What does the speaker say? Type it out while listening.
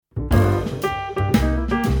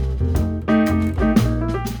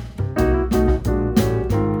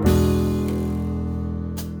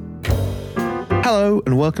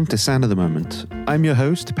Hello and welcome to Sound of the Moment. I'm your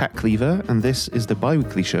host, Pat Cleaver, and this is the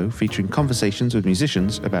bi-weekly show featuring conversations with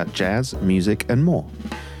musicians about jazz, music, and more.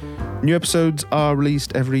 New episodes are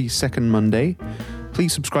released every second Monday.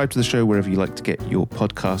 Please subscribe to the show wherever you like to get your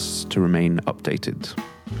podcasts to remain updated.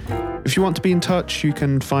 If you want to be in touch, you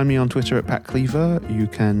can find me on Twitter at Pat Cleaver. You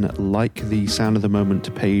can like the Sound of the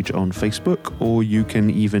Moment page on Facebook, or you can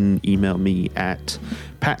even email me at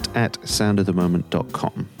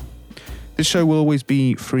pat@soundofthemoment.com. This show will always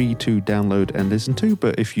be free to download and listen to,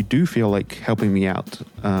 but if you do feel like helping me out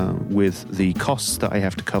with the costs that I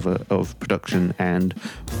have to cover of production and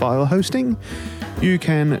file hosting, you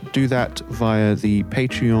can do that via the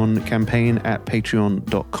Patreon campaign at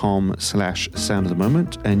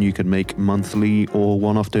patreon.com/soundofthemoment, and you can make monthly or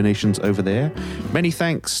one-off donations over there. Many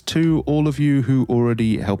thanks to all of you who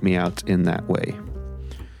already help me out in that way.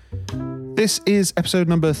 This is episode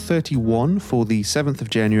number 31 for the 7th of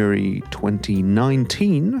January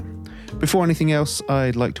 2019. Before anything else,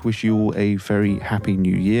 I'd like to wish you all a very happy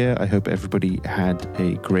new year. I hope everybody had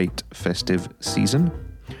a great festive season.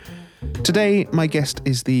 Today, my guest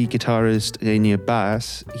is the guitarist Reinier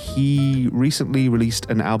Baas. He recently released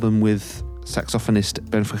an album with saxophonist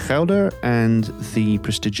Ben Vergelder and the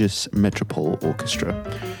prestigious Metropole Orchestra.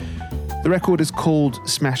 The record is called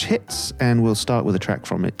Smash Hits, and we'll start with a track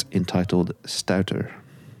from it entitled Stouter.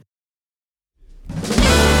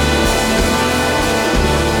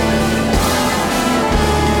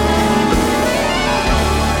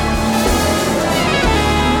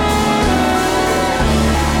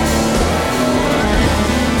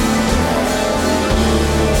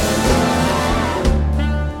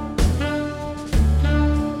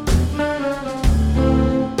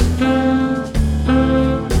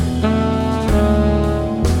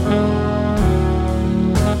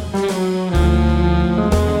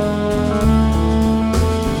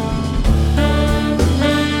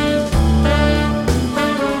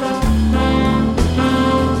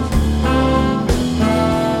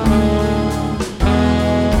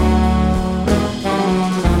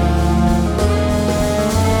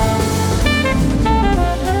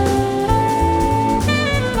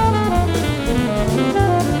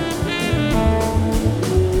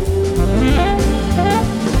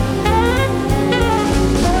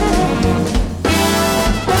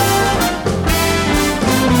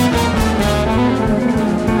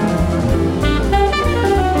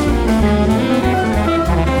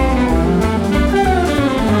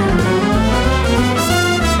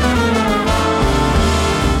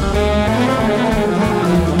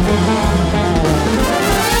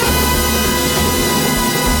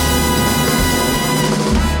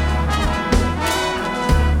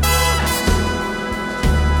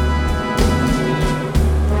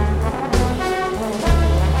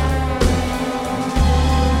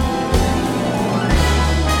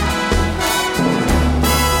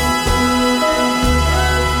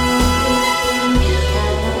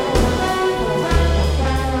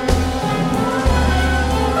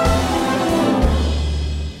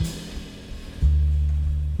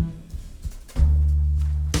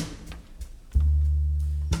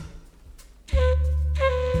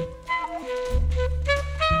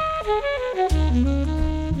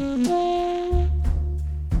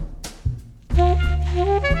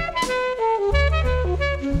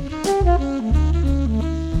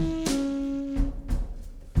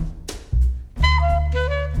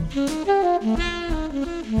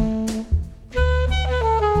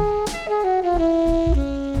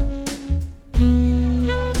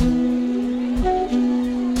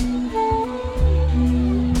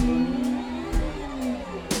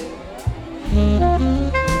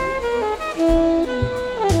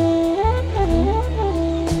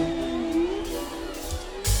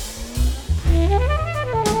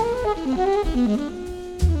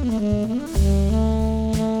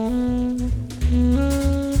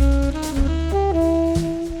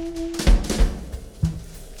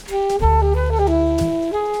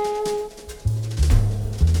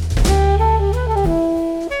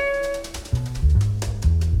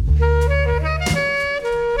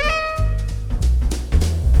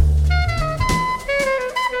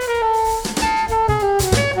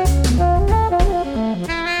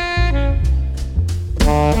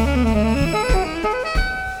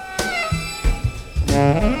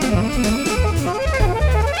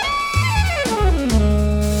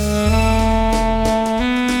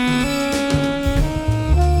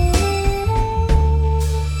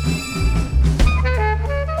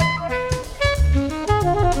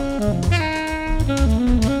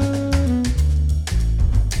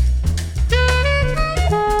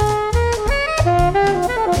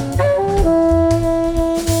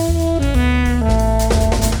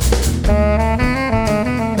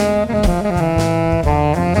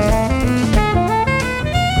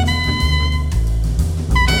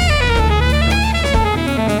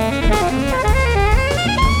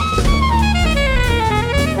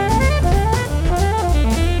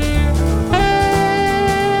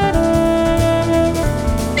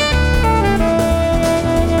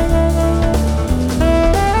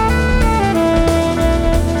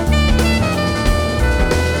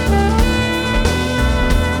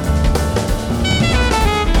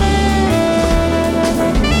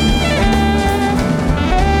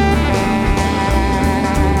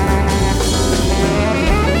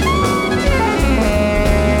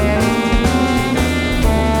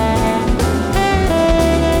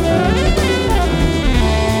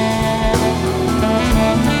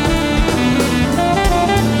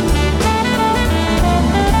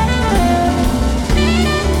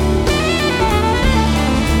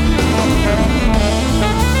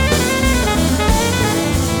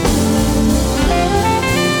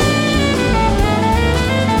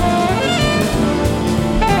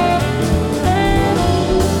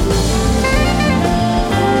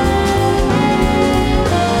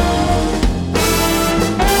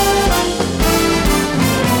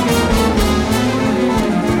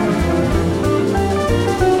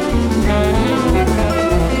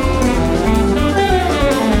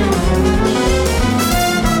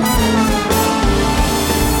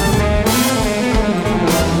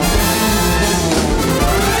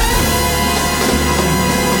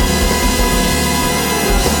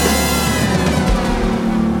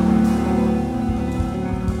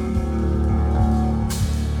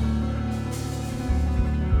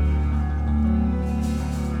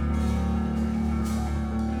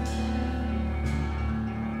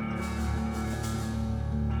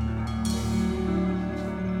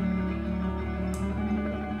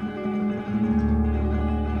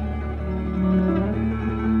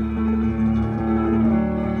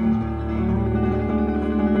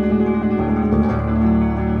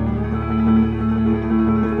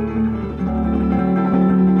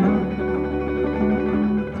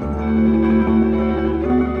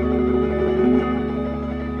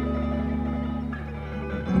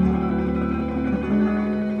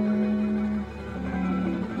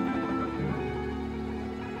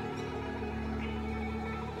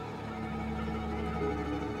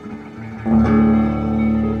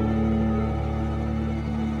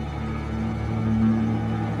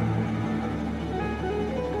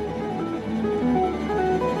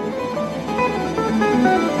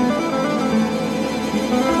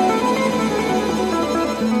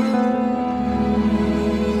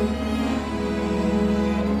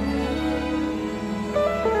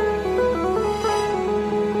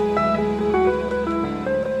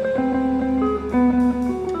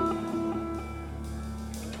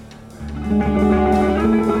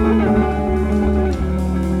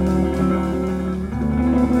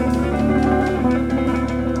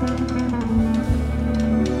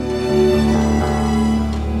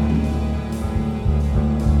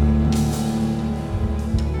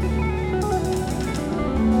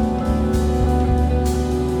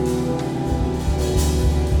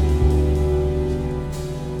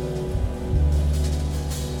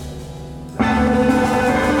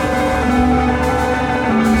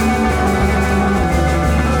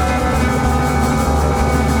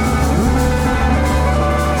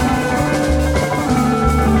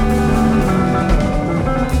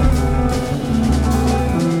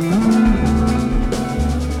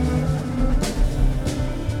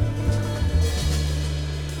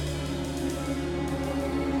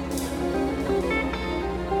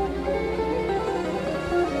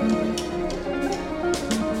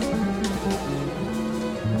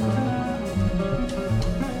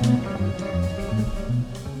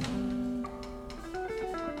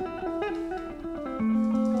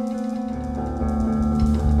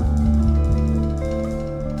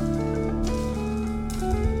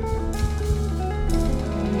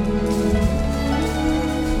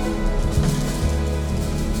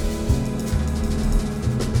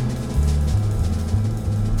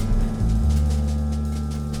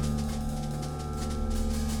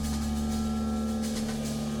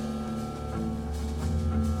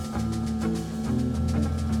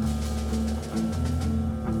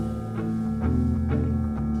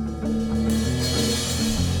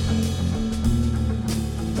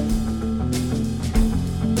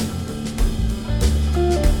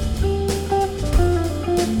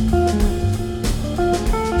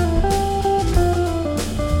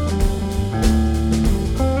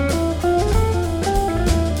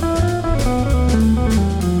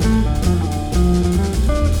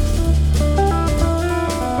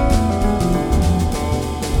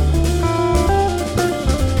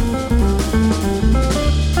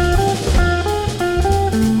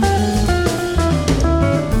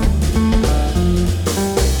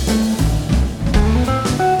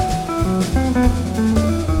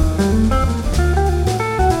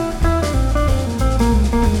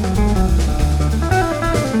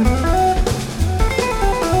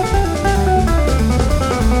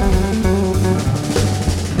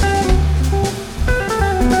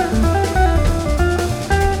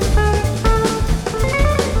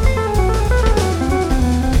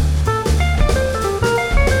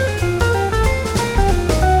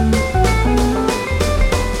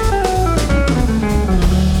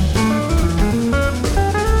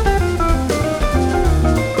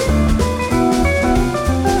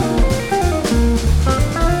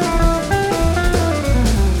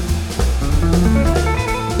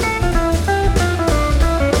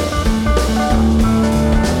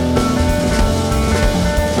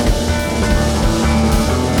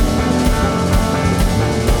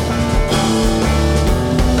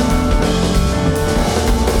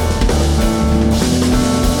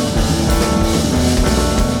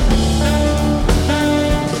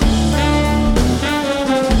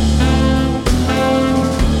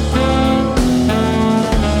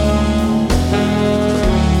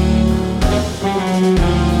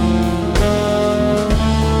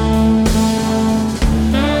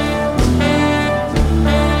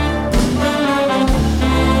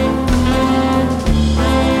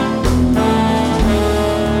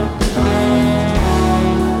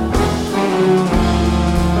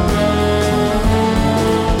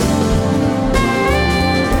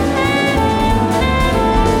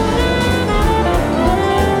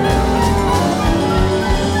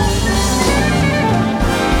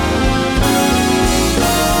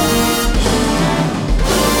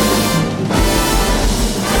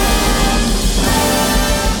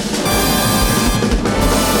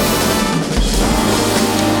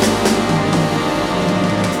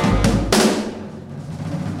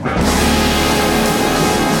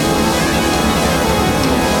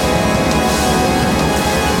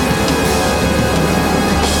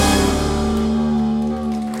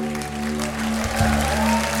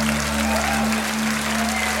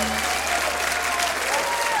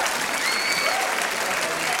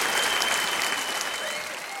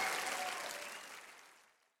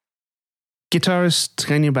 Guitarist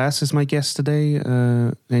Reinier Baas is my guest today.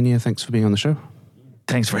 Reinier, thanks for being on the show.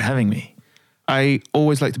 Thanks for having me. I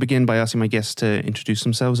always like to begin by asking my guests to introduce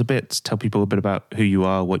themselves a bit, tell people a bit about who you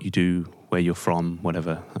are, what you do, where you're from,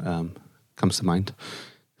 whatever comes to mind.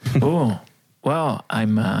 Oh, well,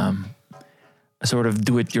 I'm a sort of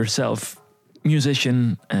do-it-yourself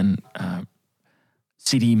musician and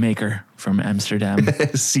CD maker from Amsterdam.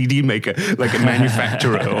 CD maker, like a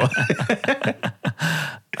manufacturer.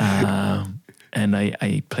 And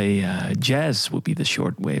I play jazz, would be the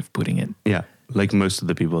short way of putting it. Yeah, like most of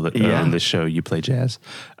the people that are on this show, you play jazz.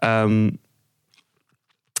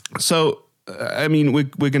 So, I mean,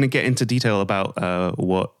 we're going to get into detail about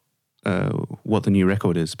what the new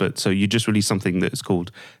record is. But so you just released something that's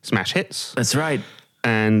called Smash Hits. That's right.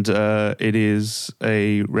 And it is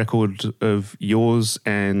a record of yours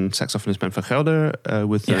and saxophonist Ben van Gelder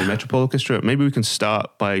with the Metropole Orchestra. Maybe we can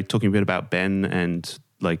start by talking a bit about Ben and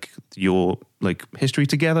like your like history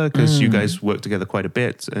together, because you guys work together quite a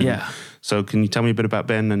bit. And so can you tell me a bit about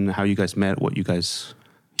Ben and how you guys met, what you guys...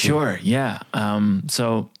 Sure, yeah.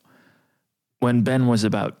 So when Ben was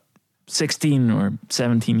about 16 or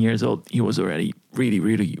 17 years old, he was already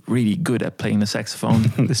really good at playing the saxophone.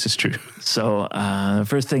 This is true. So the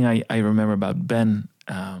first thing I remember about Ben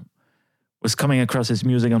was coming across his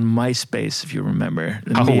music on MySpace, if you remember.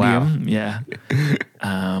 The Medium. Wow. Yeah.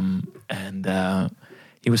 And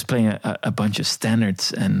he was playing a bunch of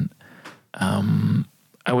standards, and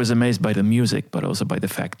I was amazed by the music, but also by the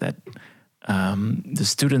fact that the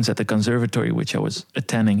students at the conservatory, which I was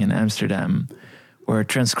attending in Amsterdam, were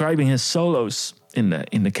transcribing his solos in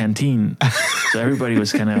the canteen. So everybody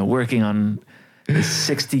was kind of working on this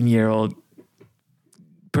 16-year-old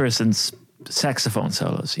person's saxophone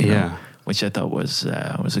solos, you know, which I thought was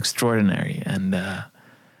extraordinary. And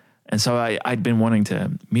so I'd been wanting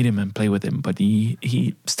to meet him and play with him, but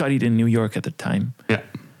he studied in New York at the time. Yeah.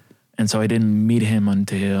 And so I didn't meet him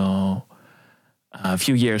until a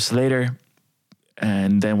few years later.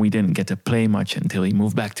 And then we didn't get to play much until he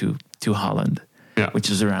moved back to Holland, which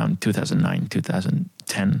is around 2009,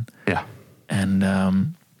 2010. Yeah.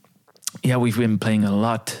 And we've been playing a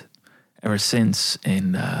lot ever since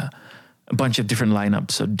in a bunch of different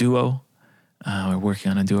lineups. So duo, we're working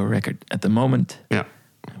on a duo record at the moment. Yeah.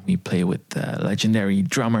 We play with legendary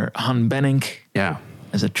drummer Han Benink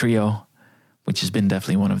as a trio, which has been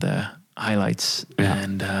definitely one of the highlights.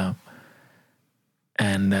 Yeah.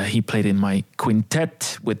 And he played in my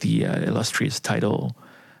quintet with the illustrious title,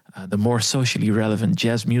 the More Socially Relevant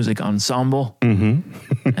Jazz Music Ensemble.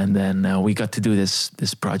 Mm-hmm. And then we got to do this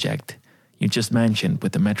project you just mentioned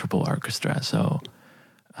with the Metropole Orchestra. So,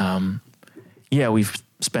 we've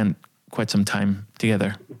spent quite some time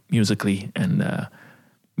together musically, and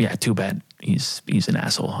too bad he's an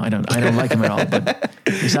asshole. I don't like him at all, but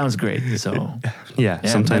he sounds great. So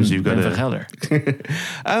sometimes you've got to.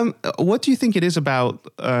 What do you think it is about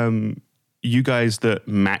you guys that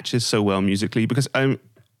matches so well musically? Because I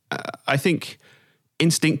think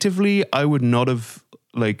instinctively I would not have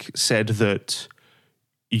said that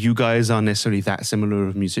you guys are necessarily that similar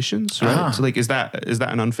of musicians, right? So is that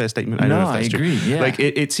an unfair statement? I don't know if that's agree. True. Yeah.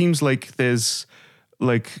 It seems like there's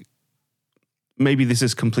maybe this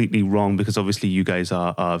is completely wrong, because obviously you guys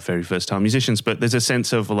are very versatile musicians, but there's a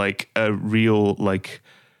sense of a real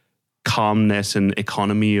calmness and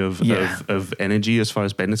economy of energy as far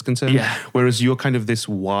as Ben is concerned. Yeah. Whereas you're kind of this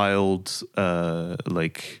wild,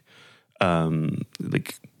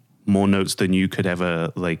 more notes than you could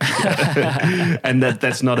ever and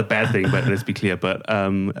that's not a bad thing, but let's be clear. But how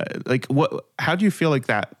do you feel like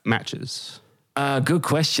that matches? Good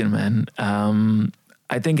question, man.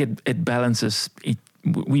 I think it balances.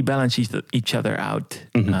 We balance each other out,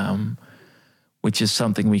 which is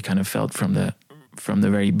something we kind of felt from the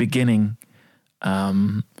very beginning.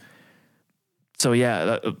 So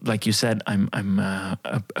like you said, I'm a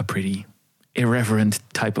pretty irreverent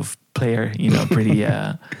type of player. You know, pretty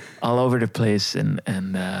all over the place, and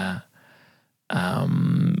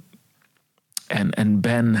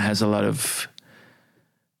Ben has a lot of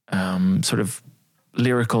sort of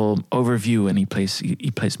lyrical overview, and he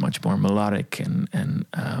plays much more melodic, and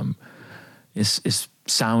his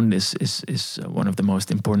sound is one of the most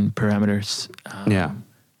important parameters.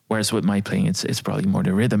 Whereas with my playing, it's probably more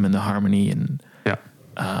the rhythm and the harmony, and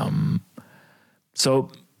so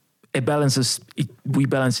it balances. We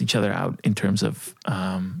balance each other out in terms of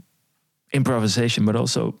improvisation, but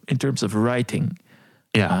also in terms of writing.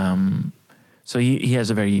 So he has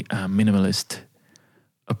a very minimalist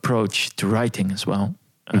approach to writing as well,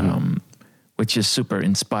 which is super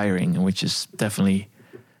inspiring, and which is definitely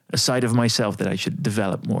a side of myself that I should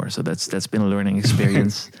develop more. So that's been a learning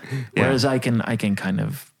experience. Whereas I can kind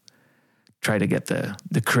of try to get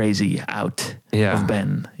the crazy out of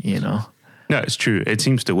Ben, you know. No, it's true. It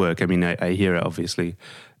seems to work. I mean, I hear it, obviously.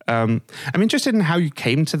 I'm interested in how you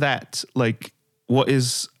came to that. Like, what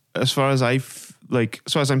is, as far as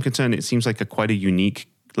I'm concerned, it seems like quite a unique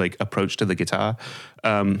like approach to the guitar.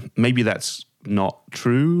 Maybe that's not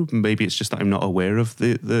true. Maybe it's just that I'm not aware of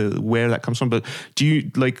the where that comes from. But do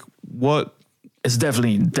you like what? It's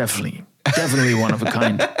definitely one of a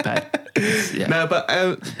kind. Pat. Yeah. No, but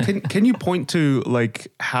can you point to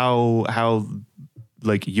like how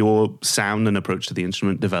like your sound and approach to the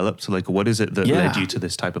instrument developed? So like, what is it that led you to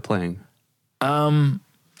this type of playing?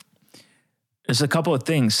 There's a couple of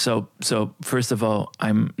things. So first of all,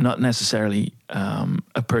 I'm not necessarily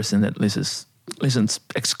a person that listens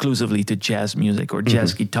exclusively to jazz music or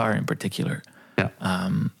jazz guitar in particular. Yeah.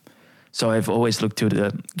 So I've always looked to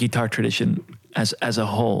the guitar tradition as a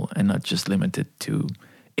whole and not just limited to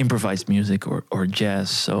improvised music or jazz.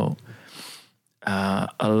 So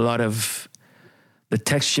a lot of the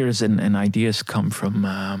textures and ideas come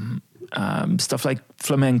from stuff like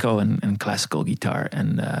flamenco and classical guitar.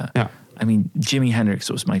 And I mean, Jimi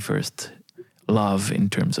Hendrix was my first love in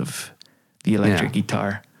terms of the electric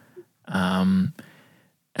guitar. And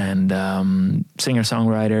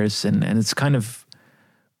singer-songwriters, and it's kind of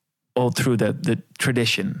all through the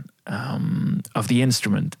tradition of the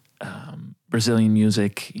instrument, Brazilian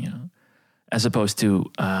music, you know, as opposed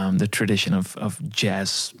to the tradition of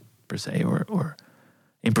jazz per se or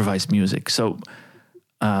improvised music. So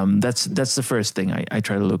that's the first thing I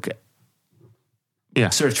try to look at. Yeah,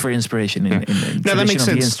 search for inspiration in tradition that makes of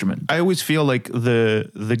sense. The instrument. I always feel like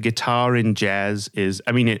the guitar in jazz is,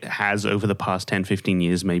 I mean, it has over the past 10, 15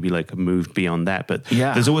 years maybe like moved beyond that, but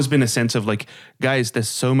there's always been a sense of like, guys, there's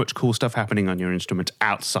so much cool stuff happening on your instrument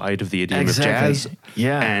outside of the idiom of jazz.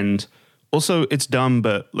 Yeah. And also it's dumb,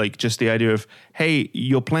 but like just the idea of, hey,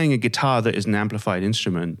 you're playing a guitar that is an amplified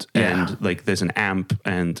instrument and like there's an amp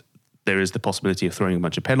and there is the possibility of throwing a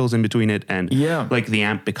bunch of pedals in between it, and like the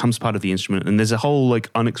amp becomes part of the instrument, and there's a whole like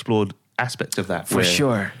unexplored aspect of that. For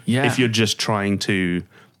sure, yeah. If you're just trying to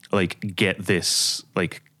like get this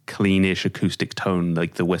like cleanish acoustic tone,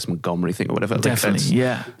 like the Wes Montgomery thing or whatever, definitely,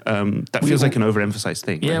 that feels like an overemphasized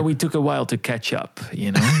thing. Yeah, right? we took a while to catch up,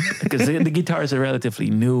 you know, because the guitar is a relatively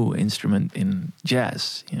new instrument in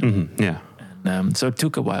jazz. You know? Yeah, and so it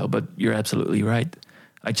took a while, but you're absolutely right.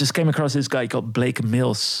 I just came across this guy called Blake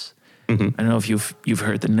Mills. I don't know if you've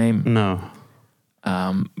heard the name. No.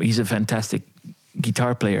 He's a fantastic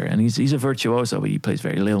guitar player, and he's a virtuoso, but he plays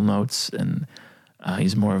very little notes, and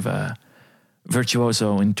he's more of a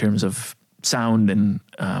virtuoso in terms of sound and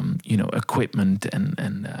equipment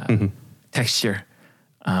and texture.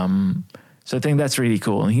 So I think that's really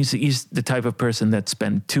cool. And he's the type of person that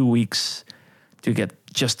spent 2 weeks to get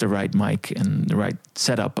just the right mic and the right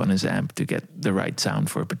setup on his amp to get the right sound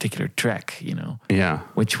for a particular track, you know? Yeah.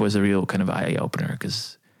 Which was a real kind of eye-opener,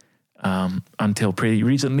 because until pretty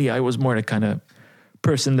recently, I was more the kind of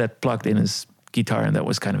person that plugged in his guitar and that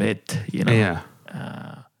was kind of it, you know? Yeah.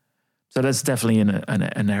 So that's definitely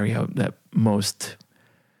an area that most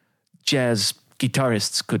jazz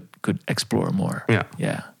guitarists could explore more. Yeah.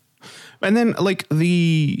 Yeah. And then like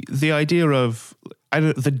the idea of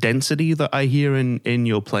the density that I hear in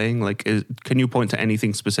your playing, like, can you point to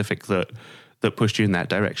anything specific that pushed you in that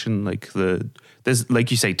direction? Like there's like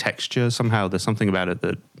you say texture somehow. There's something about it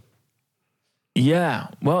that. Yeah,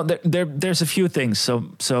 well, there's a few things.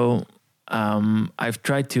 So I've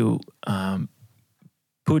tried to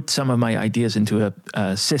put some of my ideas into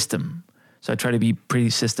a system. So I try to be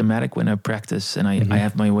pretty systematic when I practice, and I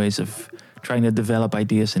have my ways of trying to develop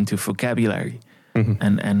ideas into vocabulary,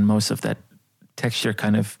 and most of that texture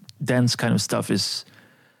kind of dense kind of stuff is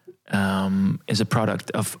a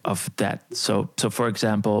product of that. So for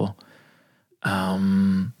example,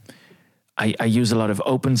 I use a lot of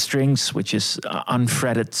open strings, which is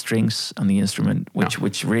unfretted strings on the instrument,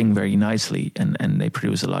 which ring very nicely, and they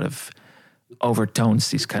produce a lot of overtones,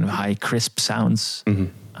 these kind of high crisp sounds,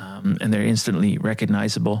 and they're instantly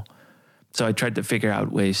recognizable. So I tried to figure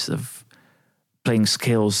out ways of playing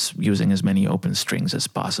scales using as many open strings as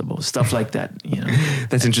possible, stuff like that. You know,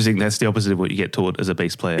 that's interesting. That's the opposite of what you get taught as a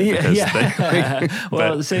bass player. Yeah.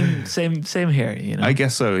 Well, same here. You know, I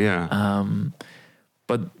guess so. Yeah.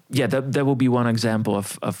 But yeah, that will be one example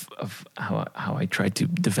of how I try to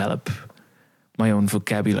develop my own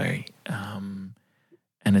vocabulary,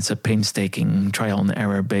 and it's a painstaking trial and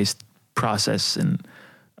error based process, and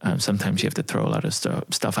sometimes you have to throw a lot of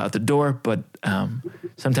stuff out the door, but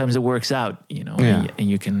sometimes it works out, you know, and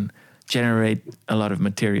you can generate a lot of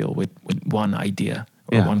material with one idea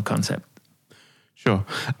or one concept. Sure.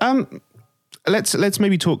 Let's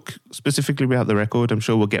maybe talk specifically about the record. I'm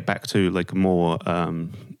sure we'll get back to like more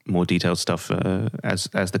detailed stuff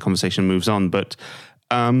as the conversation moves on. But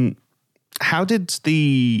how did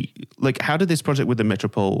this project with the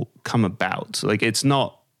Metropole come about? Like, it's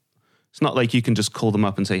not like you can just call them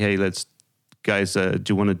up and say, "Hey, guys, do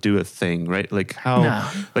you want to do a thing?" Right? Like,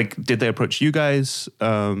 how? Like, did they approach you guys?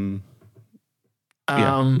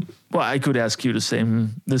 Well, I could ask you the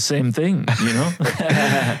same thing, you know.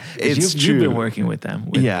 It's true. You've been working with them,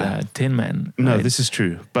 with Tin Man. No, right? this is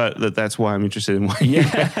true, but that's why I'm interested in what.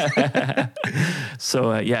 Yeah.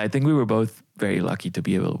 So I think we were both very lucky to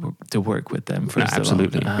be able to work with them. First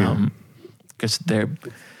absolutely, of all, because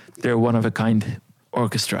they're one of a kind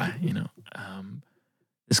orchestra, you know.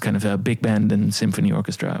 It's kind of a big band and symphony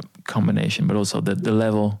orchestra combination, but also the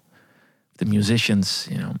level, the musicians.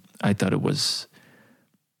 You know, I thought it was,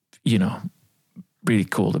 you know, really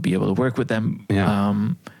cool to be able to work with them.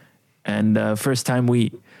 Yeah. And first time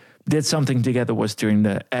we did something together was during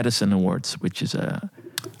the Edison Awards, which is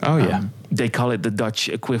they call it the Dutch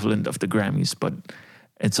equivalent of the Grammys, but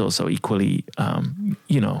it's also equally,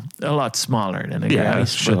 you know, a lot smaller than the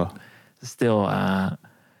Grammys. Sure. But still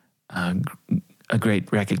a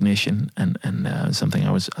great recognition and something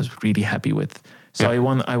I was really happy with. So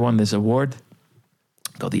I won this award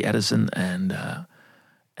called the Edison, and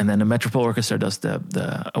then the Metropole Orchestra does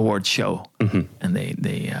the award show, and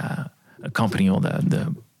they accompany all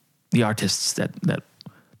the artists that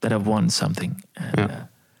have won something, and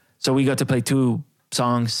so we got to play 2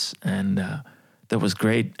 songs, and that was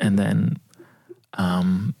great. And then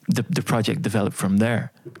the project developed from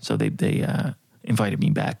there. So they invited me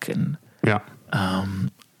back, and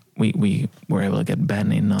we were able to get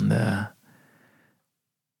Ben in on the,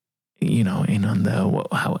 you know,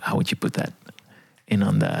 how would you put that? In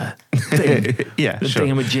on the thing, the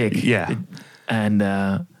thingamajig. Yeah. And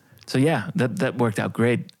so that worked out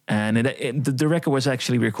great. And the record was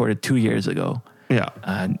actually recorded 2 years ago. Yeah.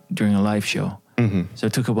 During a live show. So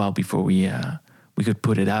it took a while before we could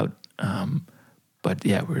put it out. But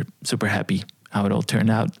we're super happy how it all turned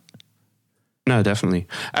out. No, definitely.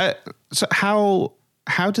 So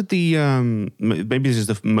how did the maybe this is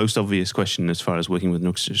the most obvious question as far as working with an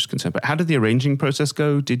orchestra is concerned, but how did the arranging process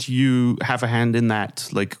go? Did you have a hand in that?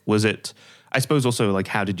 Like, was it, I suppose also, like,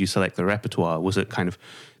 how did you select the repertoire? Was it kind of,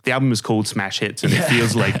 the album is called Smash Hits, and it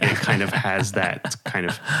feels like it kind of has that kind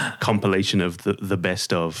of compilation of the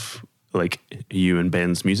best of, like, you and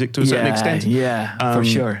Ben's music to a certain extent? Yeah, for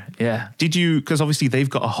sure, yeah. Did you, because obviously they've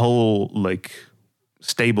got a whole, like,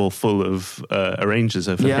 stable full of arrangers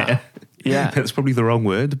over there. Yeah. That's probably the wrong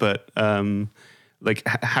word, but like,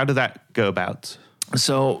 how did that go about?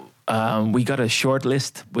 So we got a short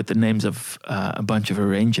list with the names of a bunch of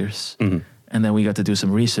arrangers, and then we got to do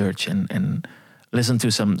some research and listen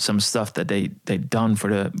to some stuff that they'd done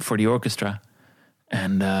for the orchestra,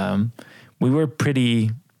 and we were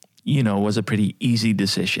pretty, you know, it was a pretty easy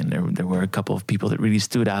decision. There were a couple of people that really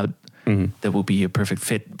stood out that would be a perfect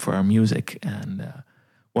fit for our music, and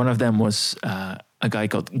one of them was a guy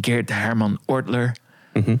called Geert Herman Ortler,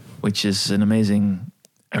 which is an amazing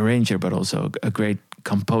arranger, but also a great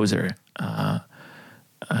composer.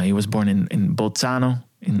 He was born in Bolzano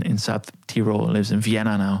in South Tyrol, lives in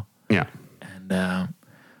Vienna now. Yeah. And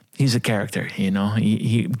he's a character, you know.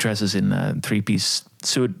 He dresses in a 3-piece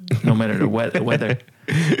suit no matter the weather.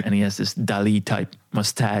 And he has this Dali type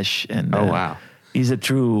mustache. And wow. He's a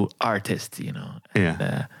true artist, you know.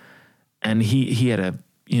 And, and he had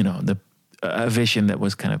a vision that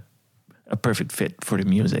was kind of a perfect fit for the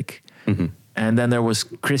music. And then there was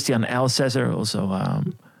Christian Elsässer, also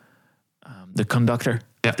the conductor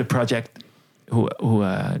of the project, who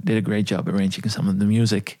did a great job arranging some of the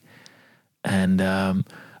music. And a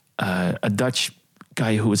Dutch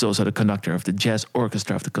guy who was also the conductor of the jazz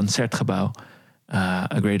orchestra of the Concertgebouw,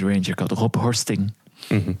 a great arranger called Rob Horsting.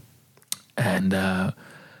 And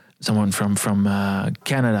someone from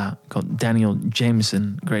Canada called Daniel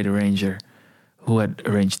Jameson, great arranger, who had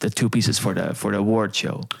arranged the 2 pieces for the award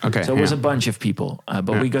show. Okay, so it was a bunch of people,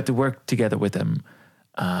 but we got to work together with them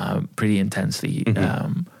pretty intensely,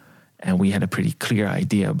 and we had a pretty clear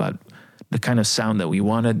idea about the kind of sound that we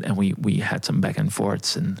wanted, and we had some back and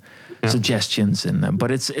forths and suggestions, and but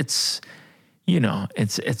it's you know,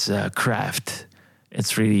 it's a craft.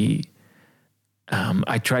 It's really.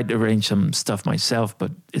 I tried to arrange some stuff myself,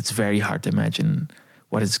 but it's very hard to imagine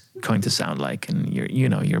what it's going to sound like, and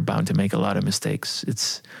you're bound to make a lot of mistakes.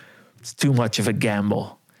 It's too much of a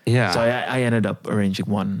gamble. Yeah. So I ended up arranging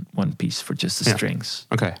one piece for just the strings.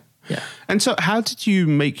 Okay. Yeah. And so how do you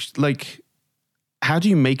make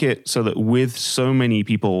it so that with so many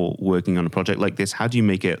people working on a project like this, how do you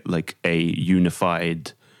make it like a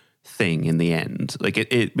unified thing in the end? Like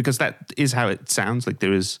it because that is how it sounds. Like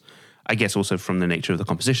there is, I guess, also from the nature of the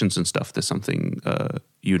compositions and stuff, there's something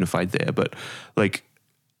unified there. But like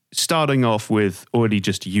starting off with already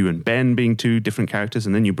just you and Ben being two different characters,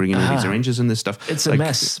 and then you bring in all these arrangers and this stuff. It's a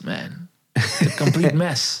mess, man. It's a complete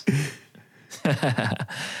mess.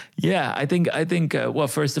 Yeah, I think. Well,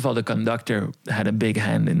 first of all, the conductor had a big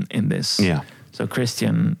hand in this. Yeah. So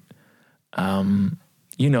Christian,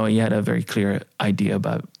 he had a very clear idea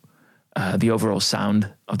about the overall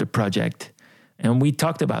sound of the project, and we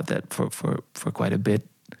talked about that for quite a bit.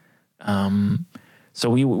 So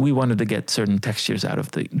we wanted to get certain textures out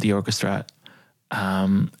of the orchestra,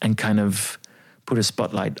 and kind of put a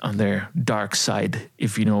spotlight on their dark side,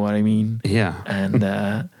 if you know what I mean. Yeah. And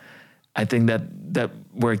I think that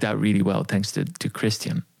worked out really well thanks to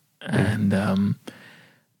Christian. And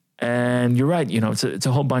you're right, it's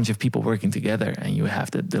a whole bunch of people working together, and you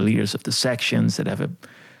have the leaders of the sections that have a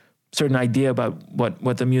certain idea about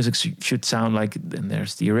what the music should sound like. Then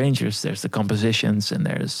there's the arrangers, there's the compositions, and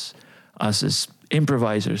there's us as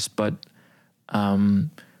improvisers. But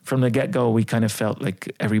from the get-go, we kind of felt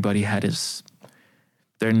like everybody had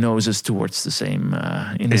their noses towards the same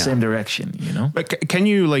same direction, But can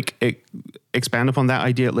you expand upon that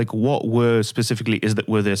idea? Like, what were specifically?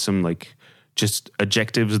 Were there some just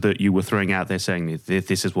adjectives that you were throwing out there, saying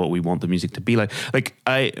this is what we want the music to be like?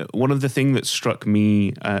 One of the thing that struck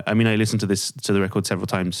me. I listened to the record several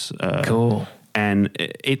times. Cool. And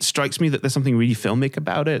it strikes me that there's something really filmic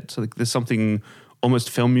about it. So there's something almost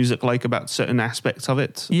film music like about certain aspects of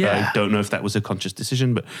it. Yeah. I don't know if that was a conscious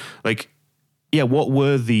decision, but what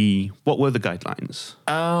were the guidelines?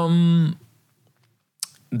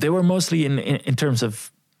 They were mostly in terms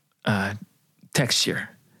of texture.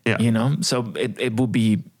 Yeah. So it would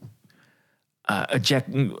be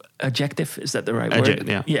adjective. Is that the right word?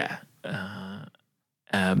 Yeah. Yeah.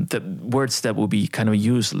 The words that would be kind of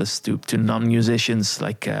useless to non-musicians,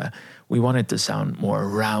 like we want it to sound more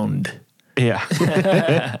round. Yeah.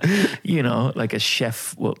 Like a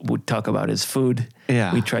chef would talk about his food.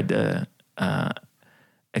 Yeah. We tried to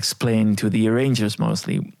explain to the arrangers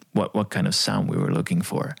mostly what kind of sound we were looking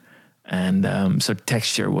for. And so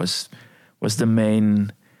texture was the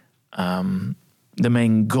main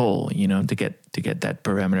goal, to get that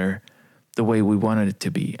parameter the way we wanted it to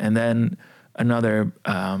be. And then another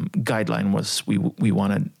guideline was we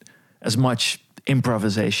wanted as much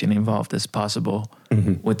improvisation involved as possible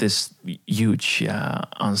with this huge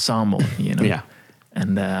ensemble, Yeah.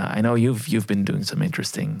 And I know you've been doing some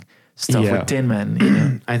interesting stuff with Tin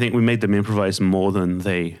Man. I think we made them improvise more than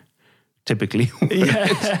they typically would.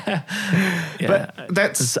 Yeah. But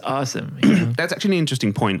that's awesome. That's actually an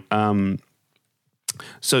interesting point.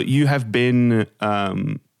 So you have been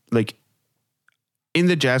in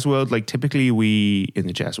the jazz world, typically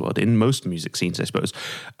in most music scenes, I suppose,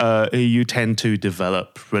 you tend to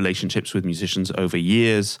develop relationships with musicians over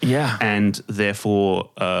years. Yeah. And therefore,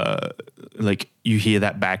 you hear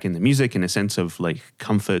that back in the music in a sense of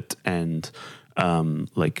comfort and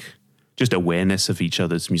just awareness of each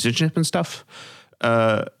other's musicianship and stuff.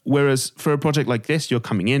 Whereas for a project like this, you're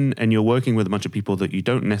coming in and you're working with a bunch of people that you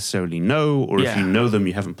don't necessarily know, or if you know them,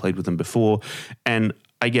 you haven't played with them before. And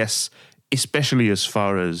I guess, especially as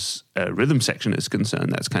far as rhythm section is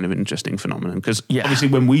concerned, that's kind of an interesting phenomenon. Because obviously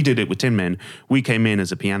when we did it with Tin Men, we came in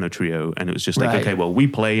as a piano trio, and it was just okay, well, we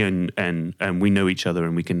play and we know each other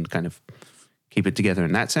and we can kind of keep it together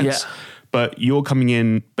in that sense. Yeah. But you're coming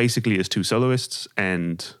in basically as two soloists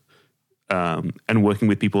and working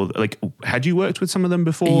with people. Had you worked with some of them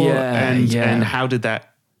before? And how did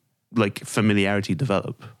that familiarity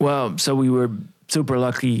develop? Well, so we were super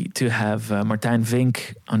lucky to have Martijn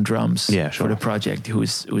Vink on drums for the project,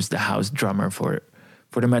 who's the house drummer for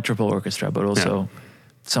the Metropole Orchestra, but also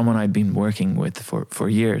someone I'd been working with for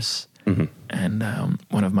years, and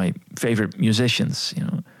one of my favorite musicians,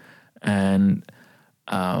 and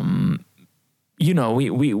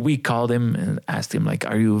we called him and asked him,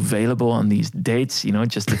 are you available on these dates,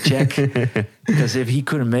 just to check, because if he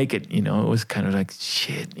couldn't make it, it was kind of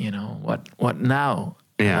shit, what now?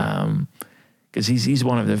 Because he's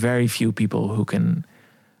one of the very few people who can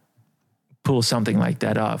pull something like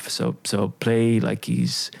that off. So play like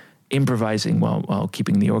he's improvising while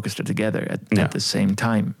keeping the orchestra together at the same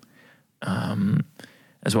time,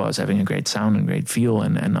 as well as having a great sound and great feel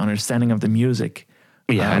and understanding of the music.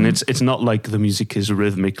 Yeah, and it's not like the music is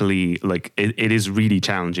rhythmically, like it is really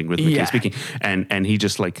challenging rhythmically speaking, and he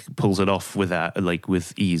just like pulls it off with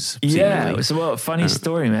ease. Yeah, it's a funny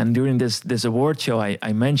story, man. During this award show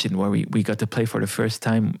I mentioned, where we got to play for the first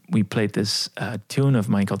time, we played this tune of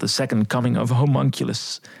mine called "The Second Coming of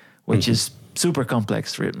Homunculus," which is super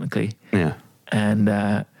complex rhythmically. Yeah,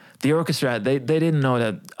 and the orchestra, they didn't know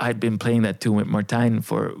that I'd been playing that tune with Martijn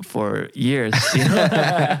for years. You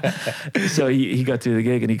know? So he got to the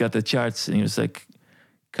gig and he got the charts and he was like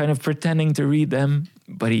kind of pretending to read them,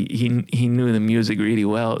 but he knew the music really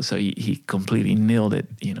well. So he completely nailed it,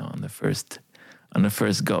 you know, on the first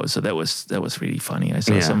go. So that was really funny. I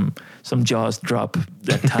saw some jaws drop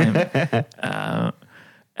that time.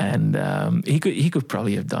 And he could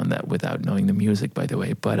probably have done that without knowing the music, by the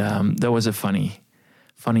way. But that was a funny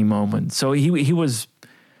moment. So he was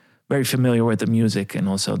very familiar with the music, and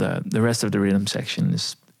also the rest of the rhythm section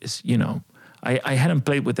is you know, I hadn't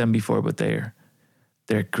played with them before, but they're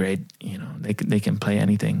great. You know, they can play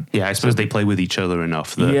anything. Yeah, I suppose they play with each other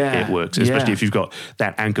enough that it works, especially if you've got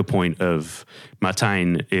that anchor point of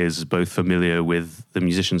Martijn is both familiar with the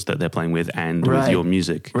musicians that they're playing with and with your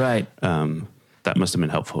music. Right. That must have been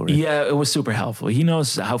helpful, right? Yeah, it was super helpful. He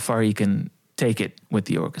knows how far he can take it with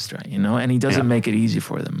the orchestra, you know, and he doesn't make it easy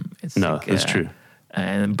for them. That's true.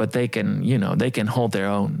 But they can hold their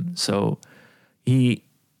own. So he,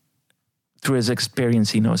 through his experience,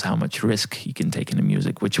 he knows how much risk he can take in the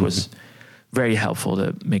music, which was very helpful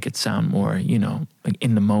to make it sound more, you know, like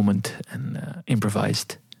in the moment and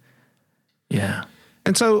improvised. Yeah.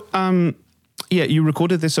 And so, you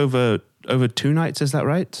recorded this over 2 nights, is that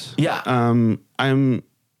right? Yeah.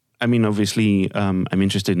 Obviously, I'm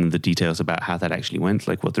interested in the details about how that actually went,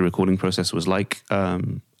 like what the recording process was like.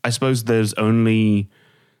 I suppose the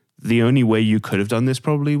only way you could have done this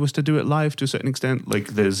probably was to do it live to a certain extent. Like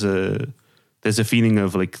there's a feeling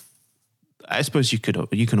of like, I suppose you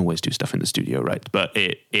can always do stuff in the studio, right? But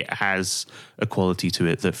it has a quality to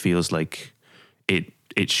it that feels like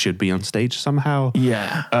it should be on stage somehow.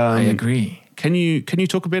 Yeah, I agree. Can you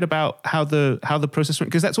talk a bit about how the process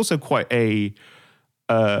went? Because that's also quite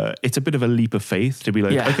it's a bit of a leap of faith to be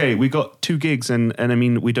like, okay, we got 2 gigs and I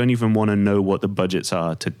mean, we don't even want to know what the budgets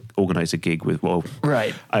are to organize a gig with. Well,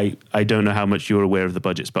 right. I don't know how much you're aware of the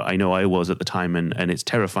budgets, but I know I was at the time, and it's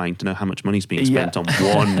terrifying to know how much money's being spent on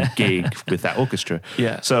one gig with that orchestra.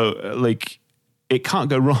 Yeah. So like, it can't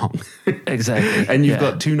go wrong. Exactly. And you've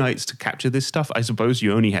got 2 nights to capture this stuff. I suppose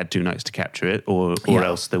you only had 2 nights to capture it, or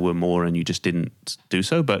else there were more and you just didn't do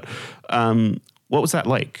so. But what was that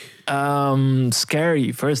like?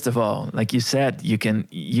 Scary, first of all. Like you said, you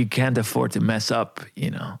can't afford to mess up,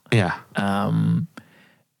 you know. Yeah.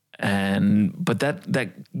 But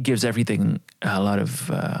that gives everything a lot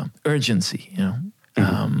of urgency, you know.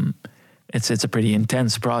 Mm-hmm. It's a pretty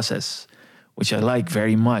intense process, which I like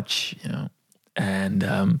very much, you know. And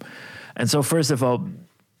so first of all,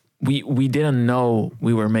 we didn't know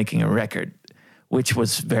we were making a record, which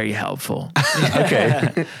was very helpful.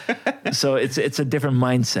 Okay. So it's a different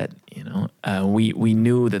mindset, you know. We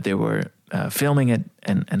knew that they were filming it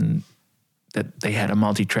and that they had a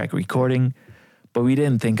multi-track recording, but we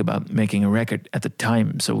didn't think about making a record at the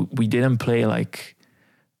time. So we didn't play like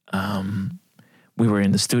we were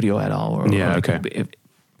in the studio at all, or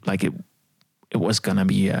it was gonna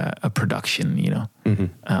be a production, you know.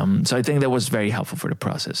 Mm-hmm. So I think that was very helpful for the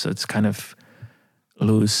process. So it's kind of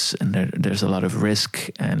loose, and there's a lot of risk,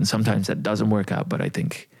 and sometimes that doesn't work out. But I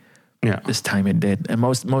think this time it did. And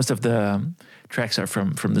most of the tracks are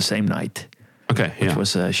from the same night. Okay, which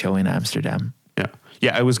was a show in Amsterdam.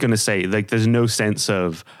 Yeah. I was gonna say, like, there's no sense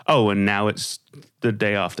of and now it's the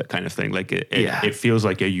day after kind of thing. Like it feels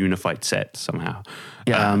like a unified set somehow.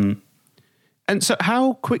 Yeah. And so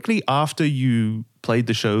how quickly after you played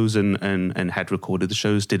the shows and had recorded the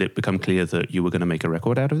shows did it become clear that you were going to make a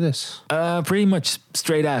record out of this? Pretty much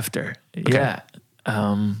straight after. Okay. Yeah.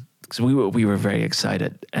 Because we were very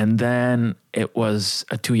excited. And then it was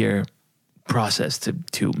a 2-year process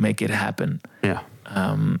to make it happen. Yeah.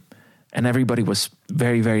 And everybody was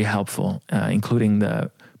very, very helpful, including the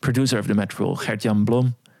producer of the Met Rule, Gert-Jan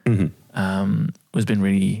Blom, who's been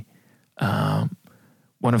really...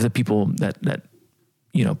 one of the people that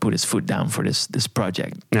you know put his foot down for this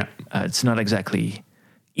project. Yeah, it's not exactly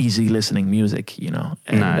easy listening music, you know.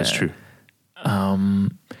 No, it's true.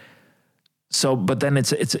 So, but then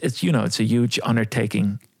it's you know, it's a huge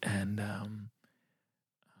undertaking, and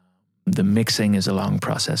the mixing is a long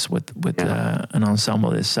process with an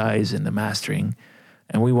ensemble this size and the mastering,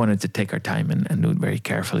 and we wanted to take our time and do it very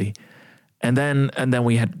carefully, and then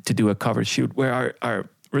we had to do a cover shoot where our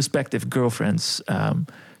respective girlfriends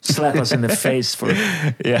slap us in the face for.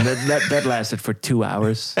 Yeah. That lasted for 2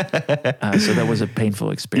 hours. So that was a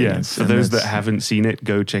painful experience. For those that haven't seen it,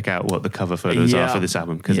 go check out what the cover photos are for this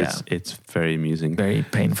album, because it's very amusing. Very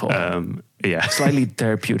painful. Slightly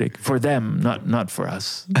therapeutic for them, not for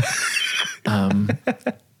us.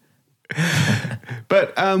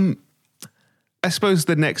 But I suppose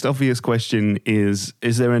the next obvious question is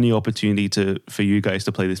there any opportunity for you guys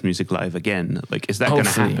to play this music live again? Like, is that going to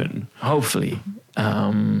happen? Hopefully.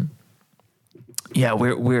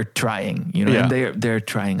 We're trying, and they're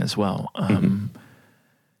trying as well.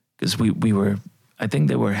 Because we were, I think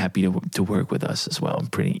they were happy to work with us as well. I'm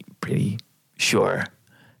pretty sure.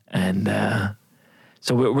 And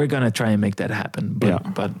so we're going to try and make that happen.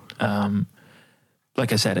 But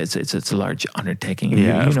like I said, it's a large undertaking.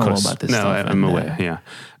 Yeah, you know all about this stuff. I'm aware.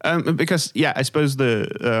 Because I suppose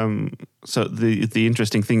the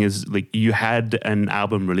interesting thing is, like, you had an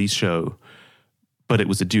album release show, but it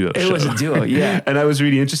was a duo show. It was a duo, yeah. And I was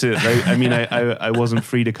really interested. I mean, I wasn't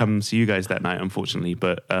free to come see you guys that night, unfortunately,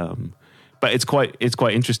 but it's quite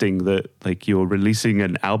interesting that, like, you're releasing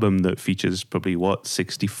an album that features probably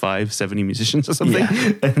 65, 70 musicians or something,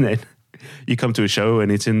 and then you come to a show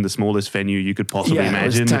and it's in the smallest venue you could possibly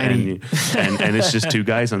imagine, and it's just two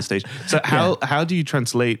guys on stage. So how do you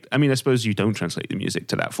translate? I mean, I suppose you don't translate the music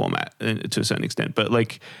to that format to a certain extent, but,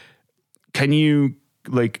 like, can you,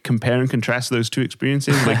 like, compare and contrast those two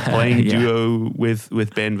experiences, like playing duo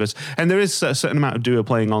with Ben versus, and there is a certain amount of duo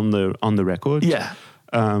playing on the record.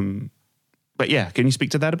 But can you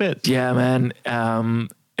speak to that a bit? Yeah, man.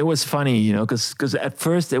 It was funny, because at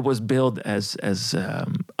first it was billed as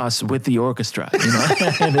us with the orchestra, and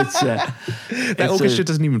that orchestra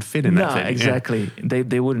doesn't even fit in that thing. No, exactly. Yeah.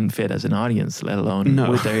 They wouldn't fit as an audience, let alone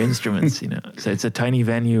with their instruments, So it's a tiny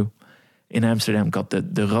venue in Amsterdam called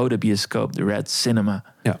the Rode Bioscoop, the Red Cinema.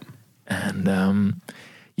 Yeah. And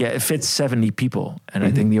it fits 70 people, and I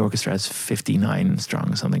think the orchestra is 59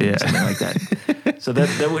 strong, something like that. So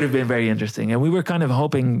that would have been very interesting. And we were kind of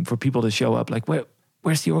hoping for people to show up, like,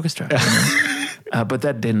 where's the orchestra? But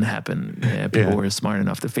that didn't happen. People were smart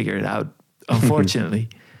enough to figure it out, unfortunately.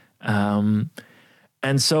 And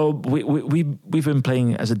so we've been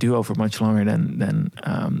playing as a duo for much longer than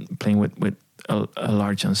playing with a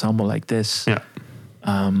large ensemble like this. Yeah.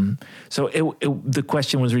 So the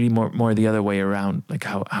question was really more the other way around. Like,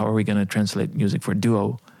 how are we going to translate music for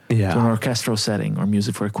duo to an orchestral setting, or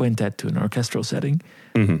music for a quintet to an orchestral setting?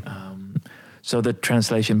 Mm-hmm. So the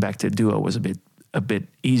translation back to duo was a bit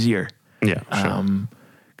easier. Yeah, sure.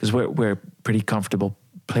 Because we're pretty comfortable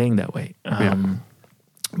playing that way.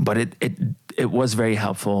 But it was very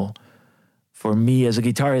helpful for me as a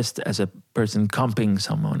guitarist, as a person comping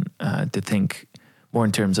someone, to think more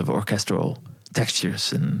in terms of orchestral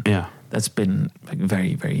textures, and that's been, like,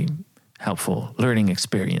 very, very helpful learning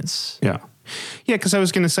experience. Because I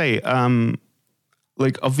was going to say,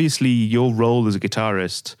 like, obviously your role as a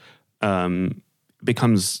guitarist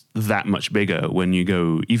becomes that much bigger when you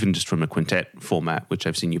go even just from a quintet format, which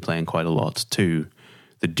I've seen you playing quite a lot, to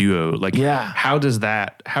the duo. Like, how has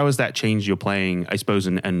that changed your playing, I suppose,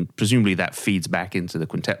 and presumably that feeds back into the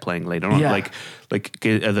quintet playing later on. Like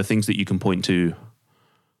are there things that you can point to?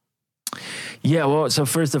 Yeah, well, so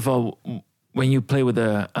first of all, when you play with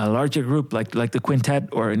a larger group, like the quintet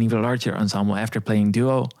or an even larger ensemble, after playing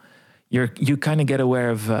duo, you kind of get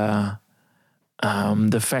aware of the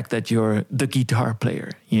fact that you're the guitar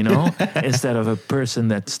player, instead of a person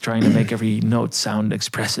that's trying to make every note sound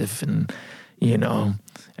expressive, and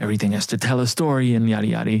everything has to tell a story and yada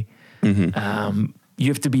yada. Mm-hmm. You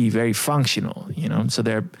have to be very functional, So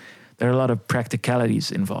there are a lot of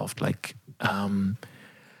practicalities involved, like.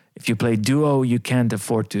 If you play duo, you can't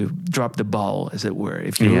afford to drop the ball, as it were.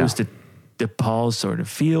 If you lose the pulse or the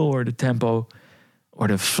feel or the tempo or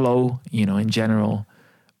the flow, in general,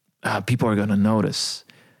 people are going to notice.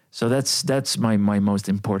 So that's my most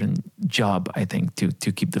important job, I think,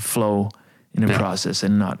 to keep the flow in the process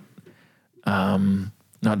and not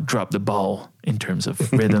drop the ball in terms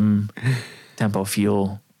of rhythm, tempo,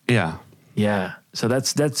 feel. Yeah. So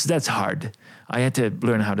that's hard. I had to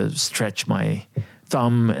learn how to stretch my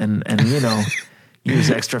thumb and use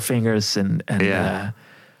extra fingers and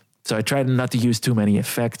so I tried not to use too many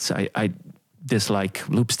effects. I dislike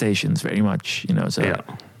loop stations very much, So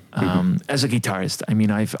as a guitarist, I mean,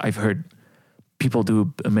 I've heard people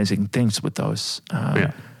do amazing things with those.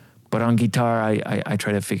 But on guitar, I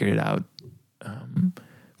try to figure out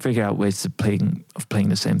ways of playing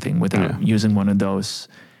the same thing without using one of those.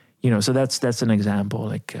 So that's an example.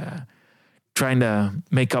 Like trying to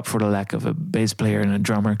make up for the lack of a bass player and a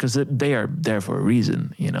drummer, because they are there for a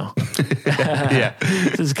reason, you know. Yeah.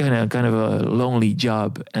 This is kind of a lonely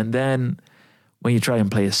job. And then when you try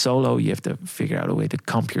and play a solo, you have to figure out a way to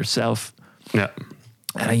comp yourself. Yeah.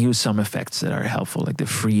 And I use some effects that are helpful, like the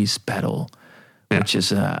freeze pedal, which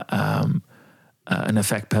is an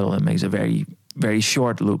effect pedal that makes a very, very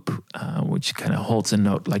short loop, which kind of holds a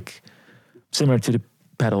note, like similar to the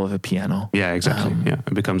pedal of a piano. Yeah, exactly.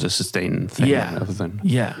 It becomes a sustained thing rather than...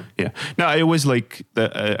 Yeah. No, I always like...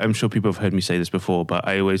 I'm sure people have heard me say this before, but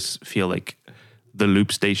I always feel like the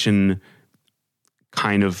loop station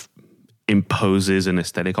kind of imposes an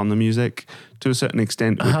aesthetic on the music to a certain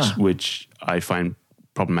extent, which I find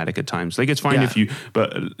problematic at times. Like, it's fine if you...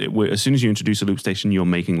 But as soon as you introduce a loop station, you're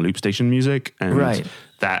making loop station music, and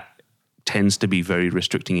that tends to be very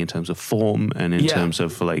restricting in terms of form and in terms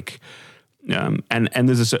of, like... and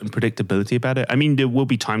there's a certain predictability about it. I mean, there will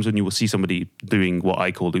be times when you will see somebody doing what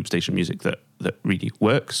I call loop station music that really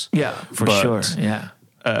works. Yeah, for sure. Yeah.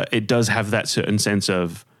 It does have that certain sense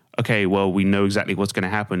of, okay, well, we know exactly what's going to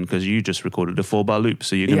happen because you just recorded a 4-bar loop.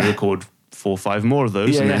 So you're going to record 4 or 5 more of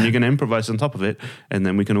those, and then you're going to improvise on top of it, and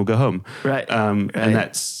then we can all go home. Right. And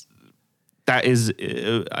that is,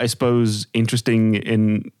 I suppose, interesting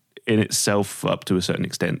in itself up to a certain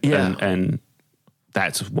extent. Yeah. And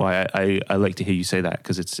that's why I like to hear you say that,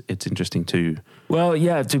 because it's interesting too. Well,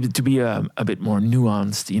 yeah, to be a bit more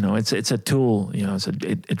nuanced, you know, it's a tool, you know, so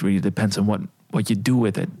it really depends on what you do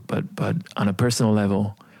with it. But on a personal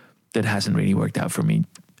level, that hasn't really worked out for me,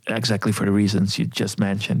 exactly for the reasons you just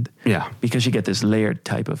mentioned. Yeah, because you get this layered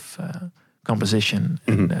type of composition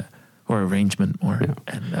and, or arrangement more,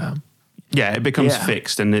 and it becomes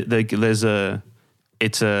fixed, and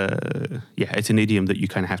it's an idiom that you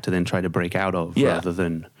kind of have to then try to break out of rather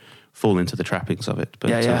than fall into the trappings of it.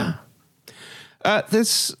 But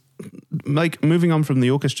there's, like, moving on from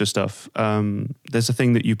the orchestra stuff, there's a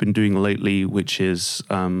thing that you've been doing lately, which is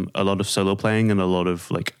a lot of solo playing and a lot of,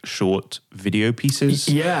 like, short video pieces.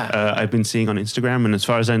 I've been seeing on Instagram, and as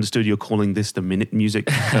far as I understood, you're calling this the Minute Music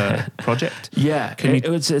project. Yeah,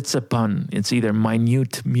 it's a pun. It's either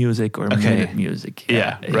minute music or minute music.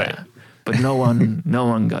 Right. But no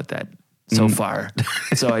one got that so far.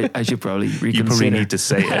 So I should probably reconsider. You probably need to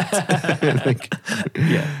say it.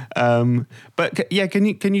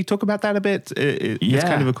 Can you talk about that a bit? It's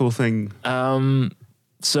kind of a cool thing.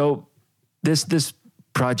 So this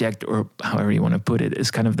project, or however you want to put it,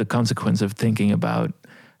 is kind of the consequence of thinking about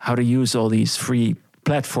how to use all these free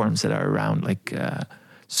platforms that are around, like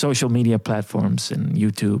social media platforms and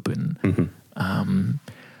YouTube, and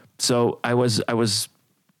so I was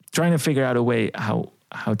trying to figure out a way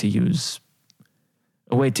to use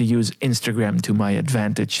Instagram to my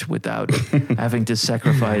advantage without having to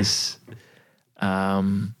sacrifice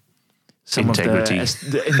some integrity.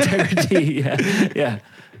 of the integrity.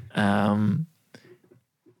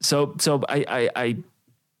 So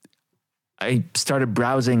I started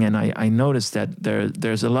browsing, and I noticed that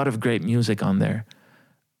there's a lot of great music on there,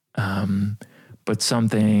 but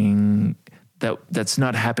something that's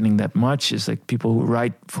not happening that much is, like, people who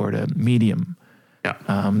write for the medium.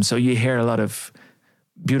 Yeah. So you hear a lot of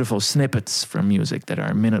beautiful snippets from music that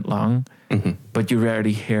are a minute long, but you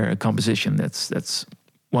rarely hear a composition that's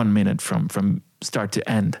 1 minute from start to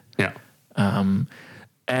end. Yeah.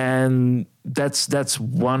 And that's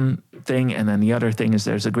one thing, and then the other thing is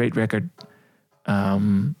there's a great record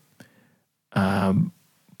by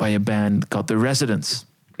a band called The Residents.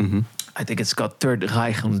 I think it's called Third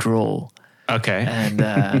Reich und Roll. Okay.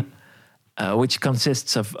 And which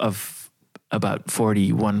consists of about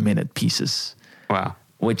 41-minute pieces. Wow.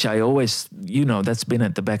 Which I always, that's been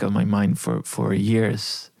at the back of my mind for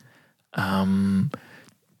years.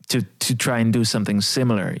 To try and do something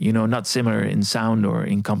similar, not similar in sound or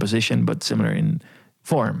in composition, but similar in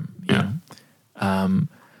form. You know?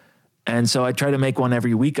 And so I try to make one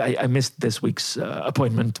every week. I missed this week's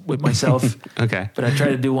appointment with myself. Okay. But I try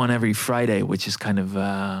to do one every Friday, which is kind of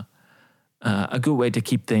a good way to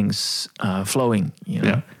keep things flowing,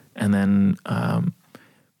 Yeah. And then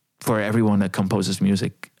for everyone that composes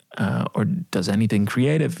music or does anything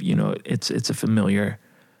creative, it's a familiar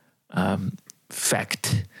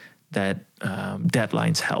fact that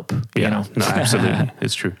deadlines help. No, absolutely,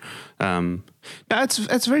 it's true.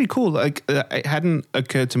 That's very cool. Like, it hadn't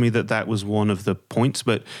occurred to me that was one of the points,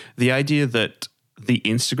 but the idea that the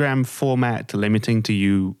Instagram format limiting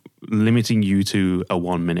you to a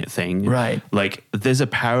 1 minute thing, right? Like, there's a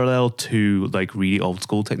parallel to, like, really old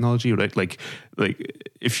school technology, right? Like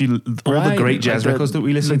if you all the great jazz records that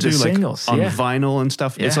we listen to, like singles, on vinyl and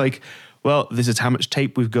stuff, it's like, well, this is how much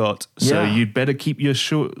tape we've got, so you'd better keep your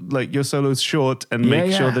your solos short and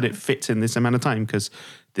make sure that it fits in this amount of time, because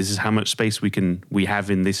this is how much space we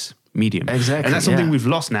have in this medium. Exactly. And that's something we've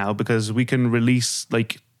lost now, because we can release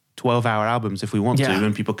like 12-hour albums if we want to,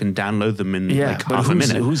 and people can download them in like half a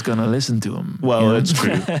minute. Who's going to listen to them? Well, it's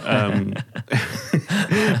true.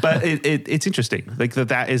 But it's interesting. Like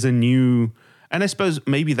that is a new, and I suppose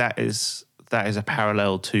maybe that is a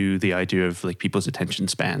parallel to the idea of like people's attention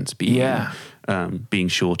spans being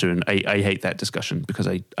shorter. And I hate that discussion, because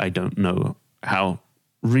I don't know how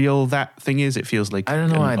real that thing is. It feels like I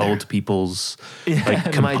don't know either. Old people's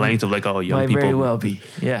like complaint of like, oh, young people. Might very well be.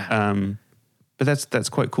 Yeah. But that's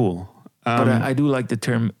quite cool. But I do like the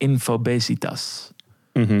term infobesitas.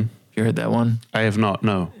 Mm-hmm. You heard that one? I have not.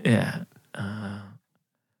 No. Yeah. So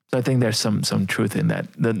I think there's some truth in that.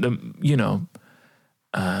 The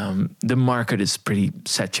market is pretty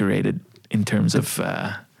saturated in terms of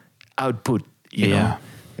output. You know,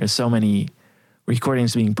 there's so many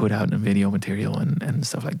recordings being put out in video material and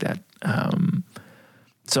stuff like that.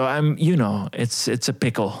 So it's a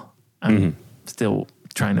pickle. I'm still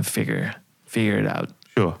trying to figure it out.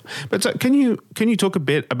 Sure. But so can you talk a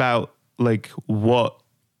bit about like what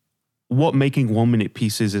making 1 minute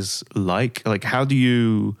pieces is like? Like, how do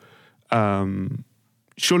you,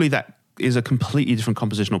 surely that is a completely different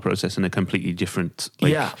compositional process and a completely different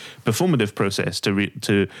performative process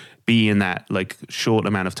to be in that like short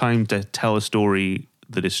amount of time to tell a story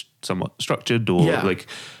that is somewhat structured, or like,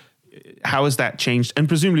 how has that changed? And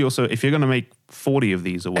presumably also, if you're going to make 40 of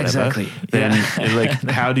these or whatever, then like,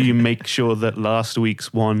 how do you make sure that last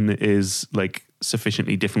week's one is like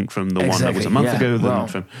sufficiently different from the one that was a month ago?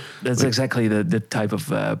 That's exactly the type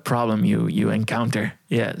of problem you encounter.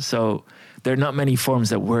 Yeah. So there are not many forms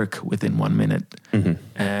that work within 1 minute. Mm-hmm.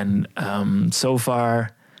 And so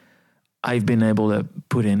far, I've been able to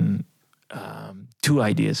put in 2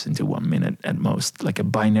 ideas into 1 minute at most, like a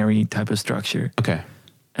binary type of structure. Okay.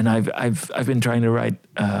 And I've been trying to write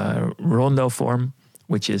rondo form,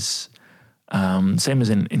 which is same as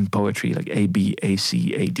in poetry, like A, B, A,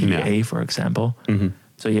 C, A, D, A, for example. Mm-hmm.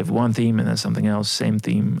 So you have one theme and then something else, same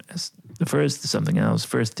theme as the first, something else,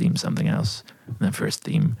 first theme, something else, and then first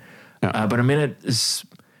theme. Yeah. But a minute is,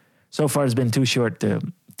 so far, has been too short to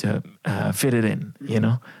fit it in, you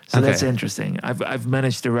know? So that's interesting. I've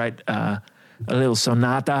managed to write a little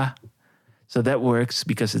sonata. So that works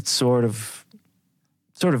because it's sort of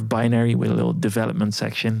binary with a little development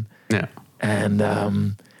section. Yeah. And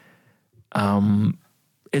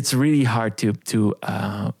it's really hard to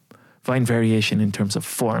find variation in terms of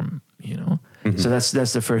form, you know? Mm-hmm. So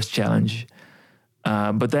that's the first challenge.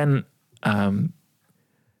 But then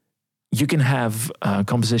you can have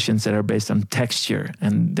compositions that are based on texture,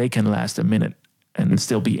 and they can last a minute and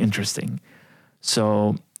still be interesting.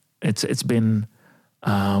 So it's been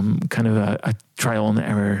kind of a trial and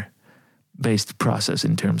error based process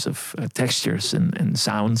in terms of textures and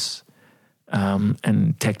sounds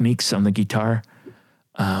and techniques on the guitar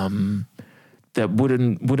that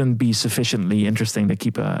wouldn't be sufficiently interesting to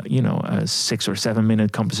keep a 6 or 7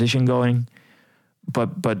 minute composition going,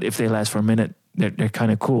 but if they last for a minute, they're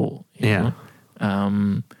kind of cool. You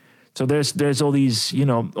know? So there's all these,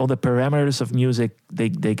 all the parameters of music, they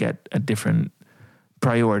get a different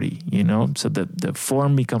priority, so the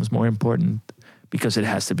form becomes more important because it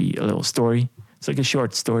has to be a little story. It's like a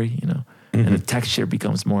short story, mm-hmm. and the texture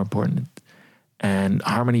becomes more important, and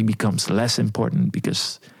harmony becomes less important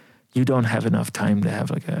because you don't have enough time to have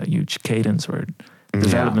like a huge cadence or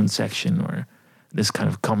development section or this kind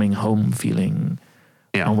of coming home feeling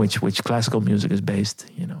on which classical music is based,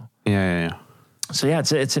 Yeah. So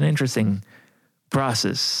it's an interesting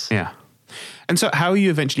process. Yeah. And so how are you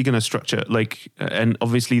eventually going to structure, and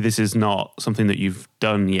obviously this is not something that you've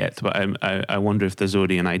done yet, but I wonder if there's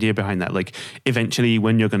already an idea behind that. Like eventually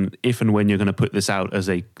if and when you're going to put this out as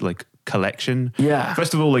a collection. Yeah.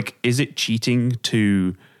 First of all, is it cheating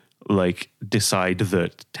to decide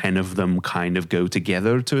that 10 of them kind of go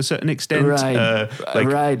together to a certain extent? Right.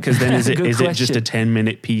 Right. Because then is it just a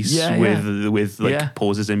 10-minute piece with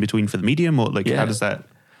pauses in between for the medium, or how does that?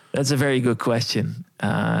 That's a very good question.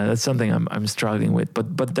 That's something I'm struggling with.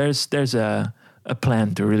 But there's a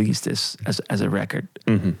plan to release this as a record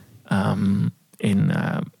in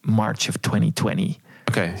March of 2020.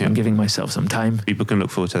 Okay. So I'm giving myself some time. People can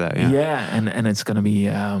look forward to that. Yeah. Yeah, and it's going to be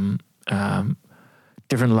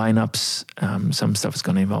different lineups. Some stuff is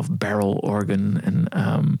going to involve barrel organ and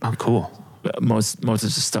cool. Most of the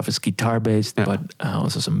stuff is guitar based, but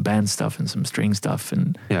also some band stuff and some string stuff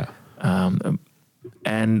and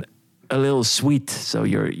and a little suite. So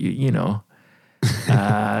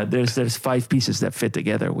There's 5 pieces that fit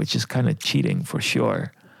together, which is kind of cheating for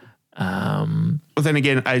sure. But then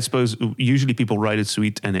again, I suppose usually people write a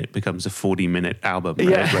suite and it becomes a 40-minute album.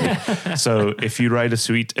 Right? Right? So if you write a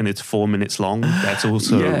suite and it's 4 minutes long, that's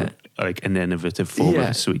also like an innovative form of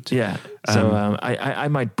a suite. Yeah. So I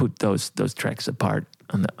might put those tracks apart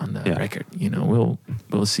on the record. You know,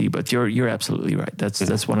 we'll see. But you're absolutely right.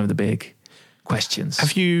 That's one of the big questions.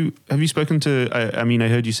 Have you spoken to? I mean, I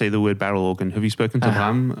heard you say the word barrel organ. Have you spoken to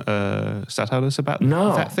Bram Stadhouders about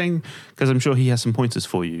that thing? Because I'm sure he has some pointers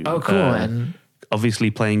for you. Oh, cool. And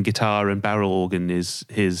obviously, playing guitar and barrel organ is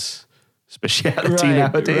his speciality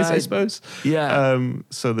nowadays, I suppose. Yeah.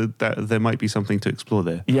 So that there might be something to explore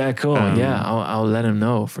there. Yeah. Cool. I'll let him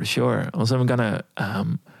know for sure. Also, I'm gonna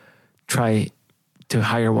try to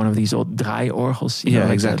hire one of these old draaiorgels.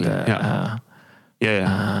 Exactly.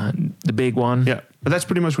 The big one. Yeah. But that's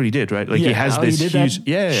pretty much what he did, right? Like he has this huge...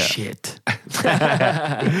 Shit.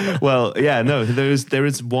 Well, no, there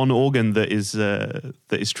is one organ that is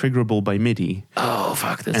triggerable by MIDI. Oh,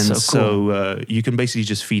 fuck, that's and so cool. And so you can basically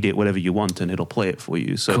just feed it whatever you want and it'll play it for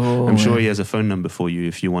you. So cool, I'm sure he has a phone number for you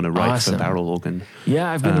if you want to write for barrel organ.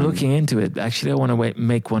 Yeah, I've been looking into it. Actually, I want to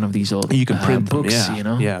make one of these old you can print books, them, you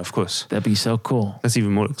know? Yeah, of course. That'd be so cool. That's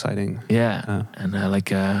even more exciting. Yeah, and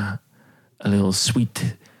like a little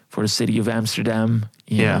suite for the city of Amsterdam,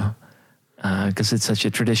 you know, because it's such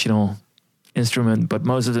a traditional instrument. But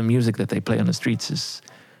most of the music that they play on the streets is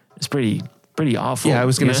pretty awful. Yeah, I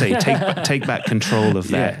was going to say take back control of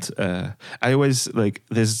that. I always like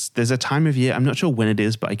there's a time of year, I'm not sure when it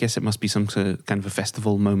is, but I guess it must be some kind of a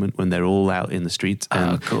festival moment when they're all out in the streets,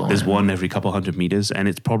 and there's one every couple hundred meters, and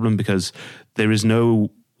it's a problem because there is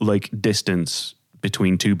no like distance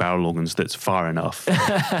between 2 barrel organs that's far enough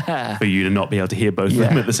for you to not be able to hear both of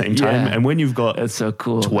them at the same time. And when you've got that's so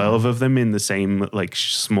cool, 12 of them in the same like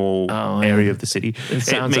small area of the city, it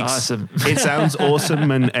sounds awesome. It sounds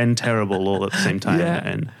awesome and terrible all at the same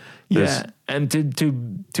time. And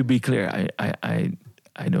to be clear, I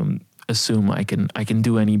don't assume I can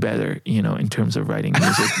do any better, you know, in terms of writing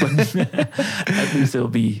music, but at least it'll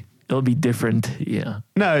be different. Yeah.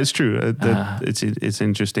 No, it's true. It's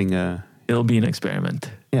interesting. It'll be an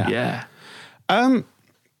experiment. Yeah.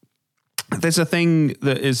 There's a thing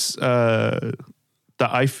that is that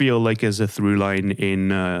I feel like is a through line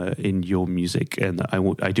in your music, and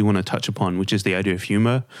I do want to touch upon, which is the idea of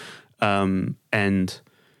humor. And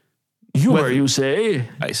humor, you say?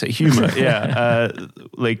 I say humor.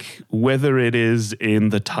 Like whether it is in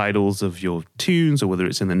the titles of your tunes, or whether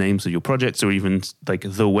it's in the names of your projects, or even like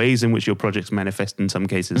the ways in which your projects manifest in some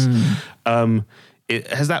cases.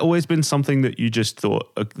 Has that always been something that you just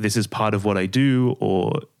thought, this is part of what I do,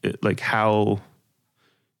 or like how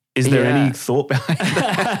is there any thought behind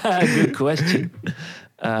that? Good question.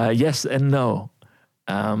 Yes and no.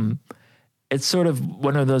 It's sort of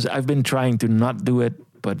one of those, I've been trying to not do it,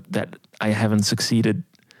 but that I haven't succeeded.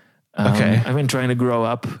 I've been trying to grow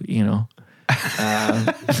up, you know.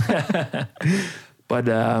 But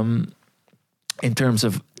in terms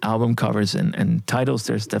of album covers and titles,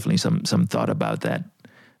 there's definitely some thought about that.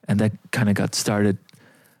 And that kind of got started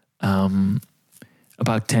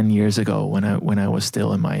about 10 years ago when I was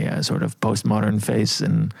still in my sort of postmodern phase,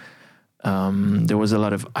 and there was a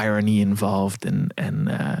lot of irony involved and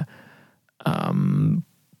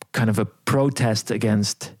kind of a protest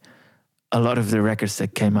against a lot of the records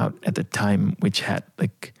that came out at the time, which had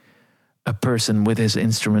like a person with his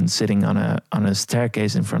instrument sitting on a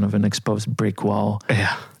staircase in front of an exposed brick wall,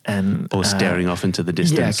 or staring off into the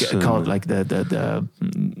distance. Called like the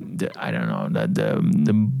I don't know,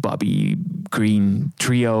 the Bobby Green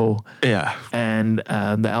Trio. And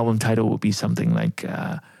the album title would be something like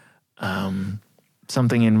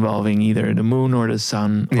something involving either the moon or the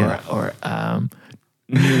sun or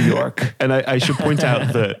New York. And I should point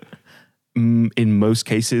out that in most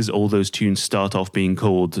cases, all those tunes start off being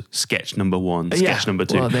called sketch number 1, sketch number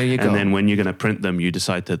 2. Well, there you go. And then when you're going to print them, you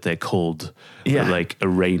decide that they're called like a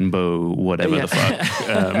rainbow, whatever the fuck.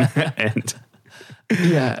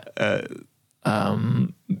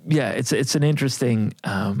 It's an interesting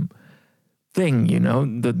thing, you know,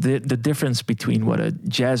 the difference between what a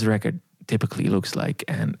jazz record typically looks like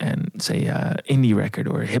and say indie record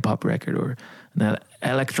or a hip hop record or an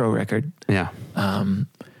electro record.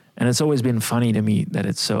 And it's always been funny to me that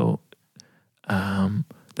it's so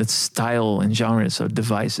that style and genre is so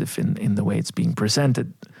divisive in the way it's being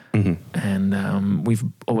presented. And we've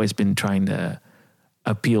always been trying to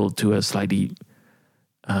appeal to a slightly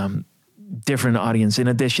different audience in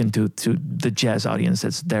addition to the jazz audience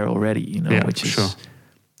that's there already, you know, which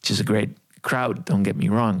is a great crowd, don't get me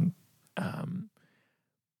wrong.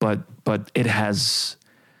 but it has.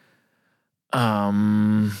 I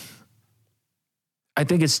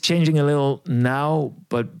think it's changing a little now,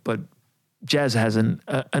 but jazz has an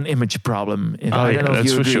image problem. I don't know if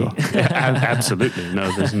you agree. Sure. Absolutely,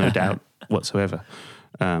 no, there's no doubt whatsoever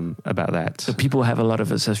about that. So people have a lot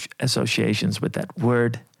of associations with that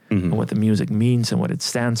word, and what the music means and what it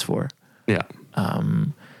stands for. Yeah.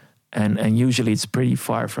 And usually it's pretty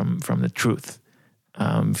far from the truth.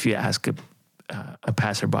 If you ask a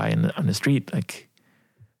passerby on the street, like,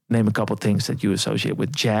 name a couple things that you associate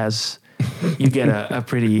with jazz, you get a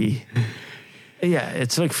pretty,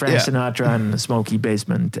 it's like Frank Sinatra and the Smoky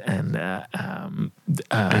Basement and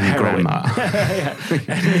heroin.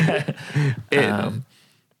 Grandma.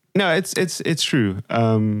 No, it's true.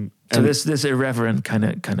 So this irreverent kind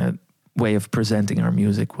of way of presenting our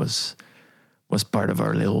music was part of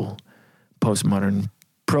our little postmodern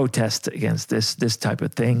protest against this type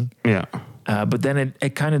of thing. Yeah. But then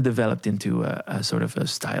it kind of developed into a sort of a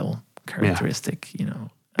style characteristic,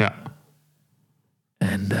 Yeah.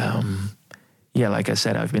 And like I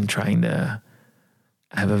said, I've been trying to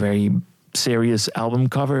have a very serious album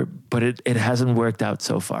cover, but it hasn't worked out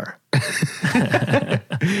so far.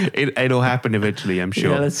 It'll happen eventually, I'm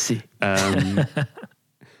sure. Yeah, let's see.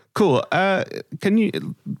 Cool. Can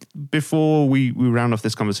you, before we round off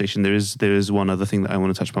this conversation, there is one other thing that I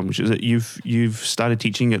want to touch upon, which is that you've started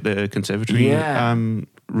teaching at the conservatory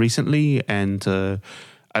recently, and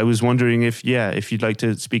I was wondering if you'd like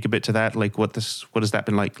to speak a bit to that, like what has that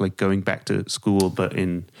been like going back to school, but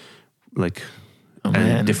in like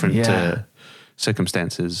different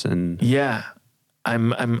circumstances. And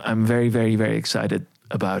I'm very, very, very excited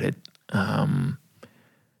about it.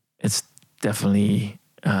 It's definitely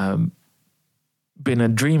been a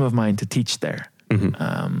dream of mine to teach there.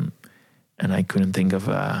 And I couldn't think of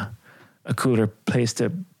a cooler place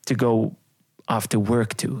to go after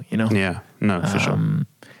work to, Yeah, no, for sure.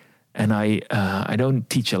 And I don't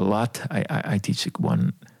teach a lot. I teach like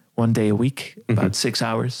one day a week, about 6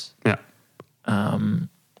 hours. Yeah. And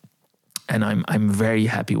I'm very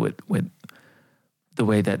happy with the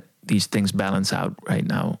way that these things balance out right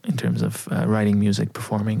now in terms of writing music,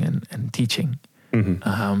 performing, and teaching.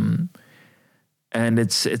 And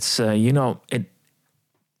it's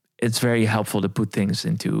very helpful to put things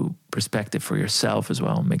into perspective for yourself as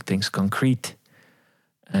well, make things concrete,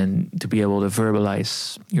 and to be able to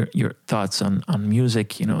verbalize your thoughts on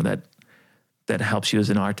music, that helps you as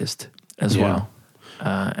an artist as well.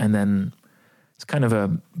 And then it's kind of a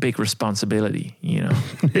big responsibility,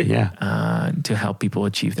 to help people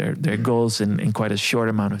achieve their goals in quite a short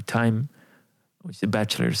amount of time, which the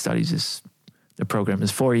Bachelor of Studies the program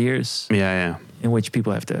is 4 years. In which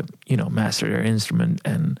people have to, master their instrument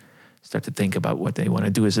and start to think about what they want to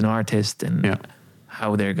do as an artist and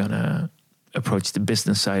how they're going to approach the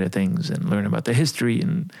business side of things and learn about the history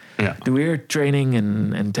and do ear training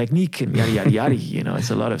and technique and yada, yada, yada. It's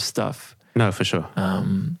a lot of stuff. No, for sure.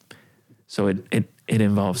 So it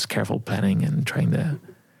involves careful planning and trying to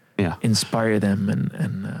inspire them.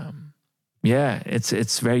 And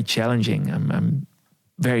it's very challenging. I'm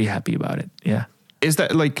very happy about it. Yeah. Is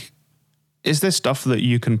there stuff that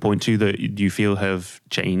you can point to that you feel have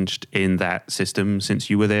changed in that system since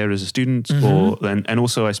you were there as a student? And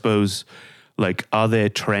also, I suppose, like, are there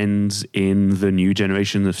trends in the new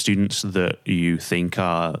generation of students that you think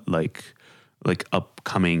are like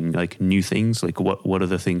upcoming, like, new things? Like, what are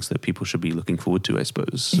the things that people should be looking forward to, I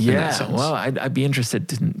suppose? Well, I'd be interested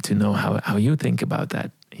to know how you think about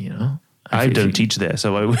that, I don't teach there,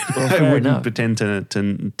 so I wouldn't pretend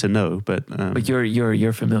to know. But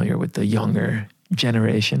you're familiar with the younger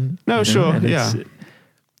generation. No, sure,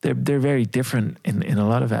 They're very different in a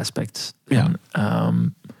lot of aspects. Yeah.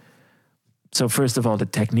 And, so first of all, the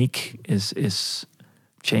technique is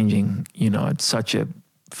changing. It's such a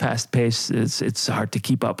fast pace. It's hard to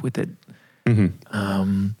keep up with it.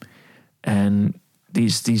 And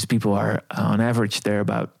these people are, on average, they're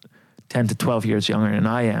about 10 to 12 years younger than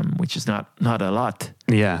I am, which is not a lot.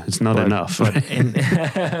 Yeah, it's not enough. But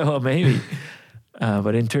well, maybe.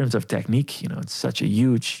 But in terms of technique, it's such a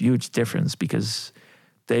huge difference because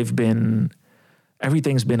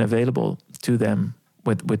everything's been available to them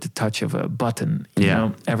with the touch of a button,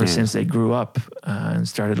 ever since they grew up and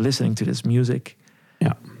started listening to this music.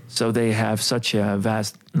 Yeah. So they have such a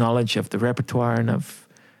vast knowledge of the repertoire and of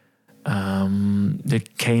the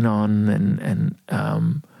canon and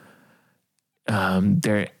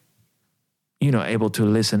they're able to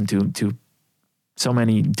listen to so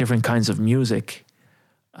many different kinds of music,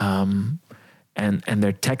 and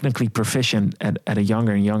they're technically proficient at a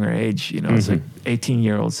younger and younger age. It's like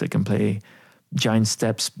 18-year-olds that can play giant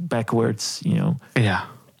steps backwards.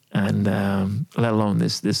 And let alone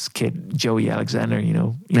this kid Joey Alexander, he's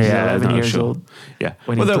 11 years old. Yeah.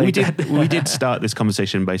 When we did start this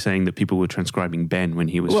conversation by saying that people were transcribing Ben when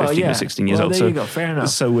he was 15 or 16 years old. There you go. Fair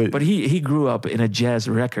enough. But he grew up in a jazz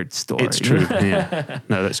record store. It's true. Yeah.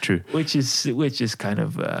 No, that's true. Which is kind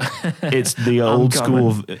of it's the old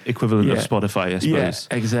school equivalent of Spotify, I suppose.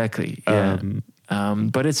 Yeah, exactly. Yeah.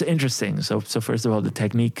 But it's interesting. So first of all, the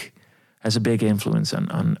technique has a big influence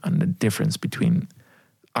on the difference between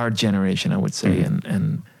our generation, I would say,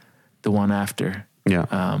 and the one after. Yeah.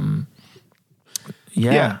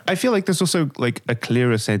 Yeah. I feel like there's also like a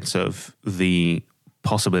clearer sense of the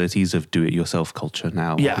possibilities of do-it-yourself culture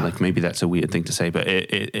now. Yeah. Like maybe that's a weird thing to say, but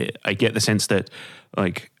I get the sense that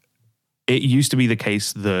like it used to be the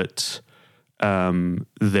case that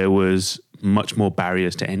there was much more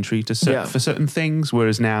barriers to entry for certain things,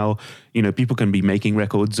 whereas now people can be making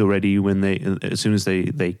records already as soon as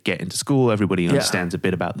they get into school. Everybody understands a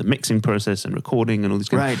bit about the mixing process and recording and all these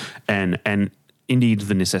things, right. and indeed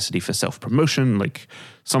the necessity for self-promotion. Like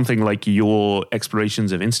something like your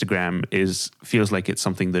explorations of Instagram feels like it's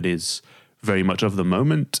something that is very much of the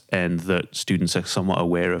moment, and that students are somewhat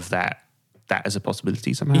aware of that as a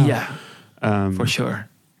possibility somehow. Yeah, for sure.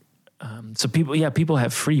 So people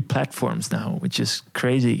have free platforms now, which is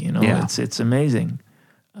crazy. It's amazing.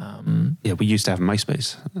 We used to have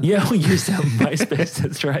MySpace. Yeah, we used to have MySpace.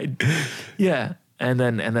 That's right. Yeah, and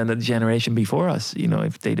then the generation before us,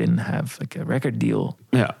 if they didn't have like a record deal,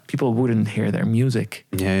 people wouldn't hear their music.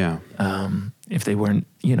 Yeah. If they weren't,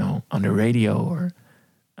 on the radio or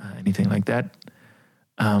anything like that.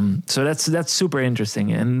 So that's super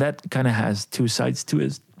interesting, and that kind of has two sides to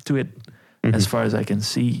it. Mm-hmm. As far as I can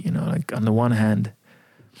see, like on the one hand,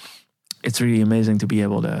 it's really amazing to be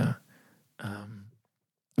able to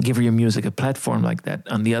give your music a platform like that.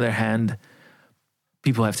 On the other hand,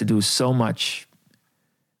 people have to do so much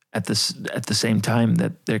at the same time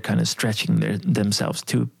that they're kind of stretching themselves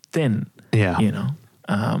too thin. Yeah.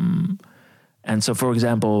 And so, for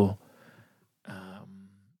example,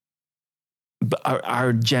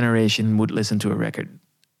 our generation would listen to a record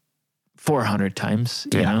 400 times.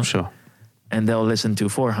 Sure. And they'll listen to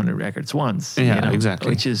 400 records once. Exactly.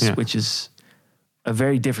 Which is a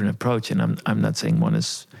very different approach, and I'm not saying one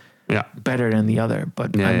is better than the other,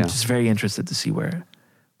 but I'm just very interested to see where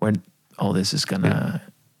all this is gonna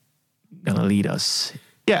lead us.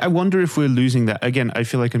 Yeah, I wonder if we're losing that. Again, I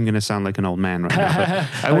feel like I'm going to sound like an old man right now.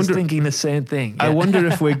 But I was thinking the same thing. I wonder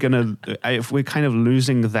if we're kind of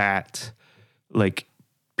losing that, like,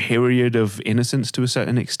 period of innocence to a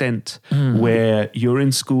certain extent, where you're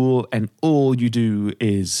in school and all you do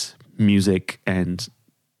is music, and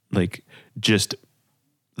like just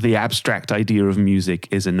the abstract idea of music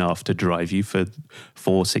is enough to drive you for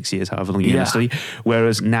 4-6 years, however long you study.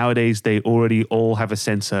 Whereas nowadays they already all have a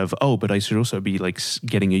sense of, but I should also be like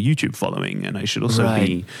getting a YouTube following, and I should also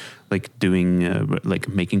be like doing like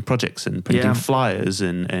making projects and printing flyers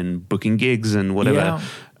and booking gigs and whatever.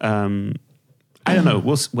 I don't know.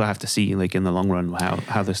 We'll have to see, like in the long run,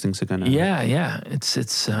 how those things are going to. Yeah.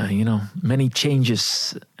 It's many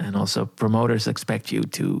changes, and also promoters expect you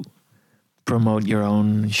to promote your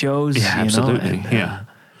own shows. Yeah, absolutely.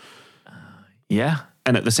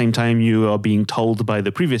 And at the same time, you are being told by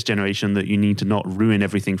the previous generation that you need to not ruin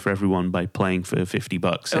everything for everyone by playing for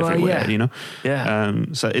 $50 everywhere.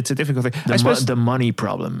 So it's a difficult thing. I suppose the money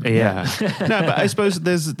problem. Yeah. No, but I suppose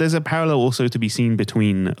there's a parallel also to be seen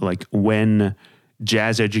between like when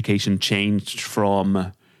jazz education changed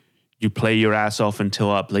from you play your ass off until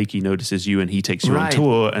Art Blakey notices you and he takes you on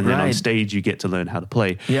tour, and then on stage you get to learn how to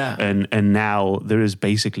play. Yeah. And now there is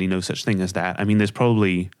basically no such thing as that. I mean, there's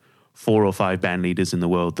probably 4 or 5 band leaders in the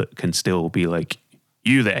world that can still be like,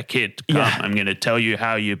 you there, kid, come, I'm going to tell you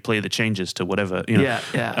how you play the changes to whatever,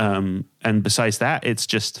 and besides that, it's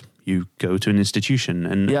just you go to an institution,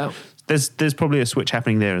 and there's probably a switch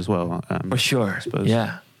happening there as well. For sure. I suppose.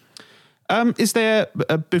 Yeah. Is there,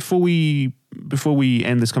 before we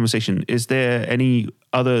end this conversation, is there any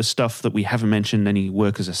other stuff that we haven't mentioned, any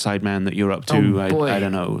work as a sideman that you're up to? I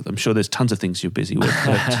don't know. I'm sure there's tons of things you're busy with,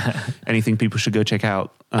 but anything people should go check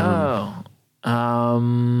out? Well,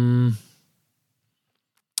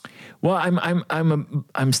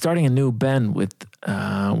 I'm starting a new band with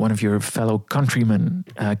one of your fellow countrymen,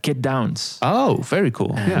 Kit Downs. Oh, very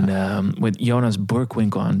cool. And with Jonas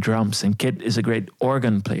Burkwinkle on drums. And Kit is a great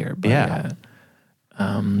organ player. But,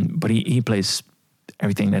 but he plays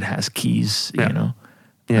everything that has keys, you know.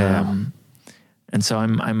 Yeah. And so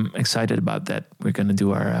I'm excited about that. We're going to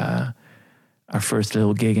do our first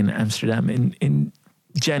little gig in Amsterdam in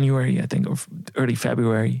January, I think, or early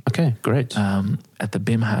February. Okay, great. At the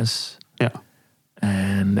BIM House. Yeah.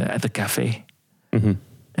 and at the cafe. Mm-hmm.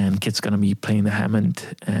 And Kit's gonna be playing the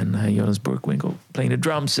Hammond, and Jonas Burkwinkel playing the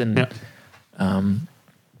drums. And I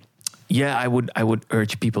would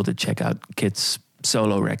urge people to check out Kit's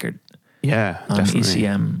solo record. Yeah, on definitely.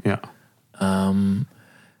 ECM. Yeah.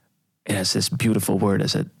 It has this beautiful word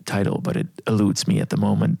as a title, but it eludes me at the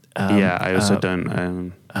moment. I also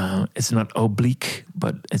don't. It's not oblique,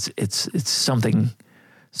 but it's something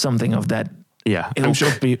of that. Yeah, I'm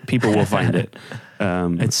sure people will find it.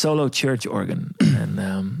 It's solo church organ,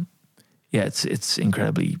 and it's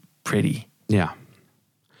incredibly pretty. Yeah.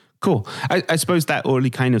 Cool. I suppose that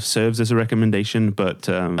already kind of serves as a recommendation, but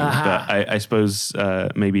I suppose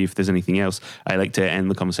maybe if there's anything else, I like to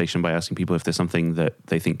end the conversation by asking people if there's something that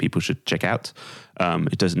they think people should check out.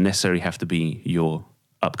 It doesn't necessarily have to be your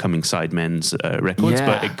upcoming Sidemen's records,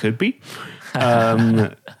 but it could be. I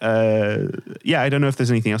don't know if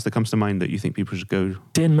there's anything else that comes to mind that you think people should go.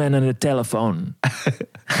 Tin Man and a Telephone.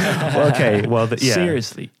 Okay, well,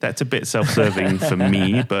 seriously, that's a bit self-serving for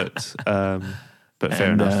me, but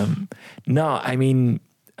fair enough. No, I mean,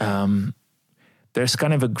 there's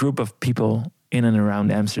kind of a group of people in and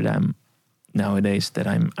around Amsterdam nowadays that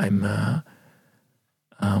I'm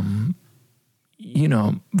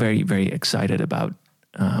very, very excited about.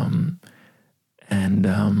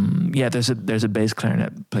 There's a bass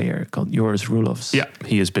clarinet player called Joris Roelofs. Yeah,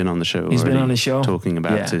 he has been on the show. He's been on the show talking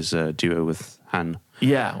about his duo with Han.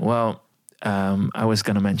 Yeah, well, I was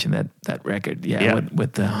going to mention that record.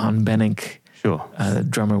 With Han Benink. Sure. The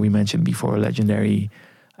drummer we mentioned before, legendary.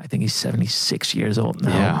 I think he's 76 years old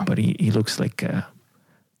now, but he looks like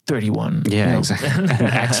 31. Yeah, exactly. And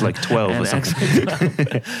acts like 12 or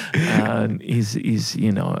something. He's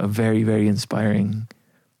a very, very inspiring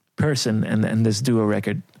person, and this duo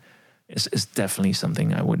record is definitely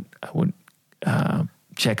something I would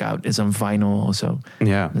check out. It's on vinyl also.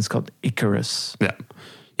 Yeah. It's called Icarus. Yeah.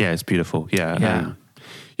 Yeah, it's beautiful. Yeah.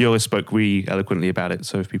 You always spoke really eloquently about it,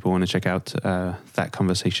 so if people want to check out that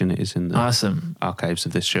conversation, it is in the archives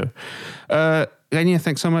of this show. Reinier,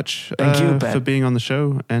 thanks so much Thank you, Pat. for being on the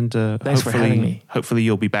show, and thanks for having me. Hopefully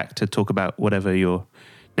you'll be back to talk about whatever your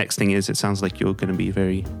next thing is. It sounds like you're going to be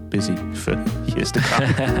very busy for years to come.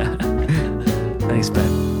 Thanks, Pat.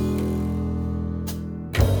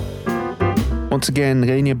 Once again,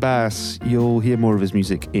 Reinier Baas. You'll hear more of his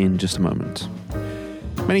music in just a moment.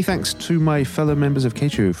 Many thanks to my fellow members of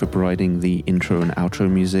K-Trio for providing the intro and outro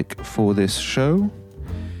music for this show.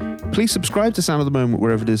 Please subscribe to Sound of the Moment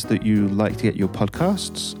wherever it is that you like to get your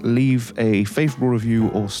podcasts. Leave a favorable review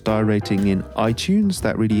or star rating in iTunes.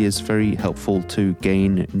 That really is very helpful to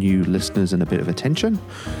gain new listeners and a bit of attention.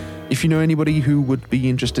 If you know anybody who would be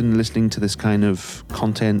interested in listening to this kind of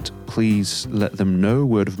content, please let them know.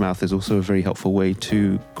 Word of mouth is also a very helpful way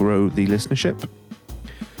to grow the listenership.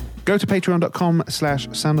 Go to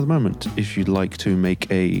patreon.com/Sound of the Moment if you'd like to make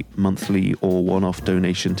a monthly or one-off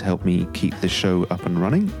donation to help me keep this show up and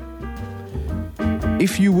running.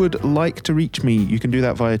 If you would like to reach me, you can do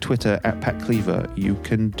that via Twitter @PatCleaver. You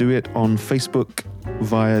can do it on Facebook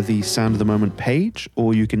via the Sound of the Moment page,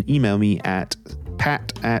 or you can email me at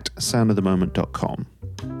pat@soundofthemoment.com.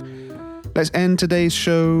 Let's end today's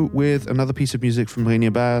show with another piece of music from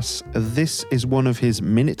Reinier Baas. This is one of his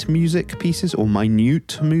minute music pieces, or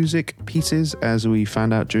minute music pieces, as we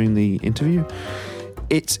found out during the interview.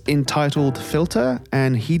 It's entitled Filter,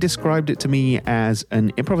 and he described it to me as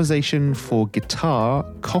an improvisation for guitar,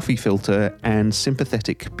 coffee filter, and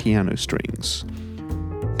sympathetic piano strings.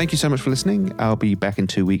 Thank you so much for listening. I'll be back in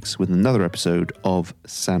 2 weeks with another episode of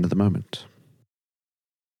Sound of the Moment.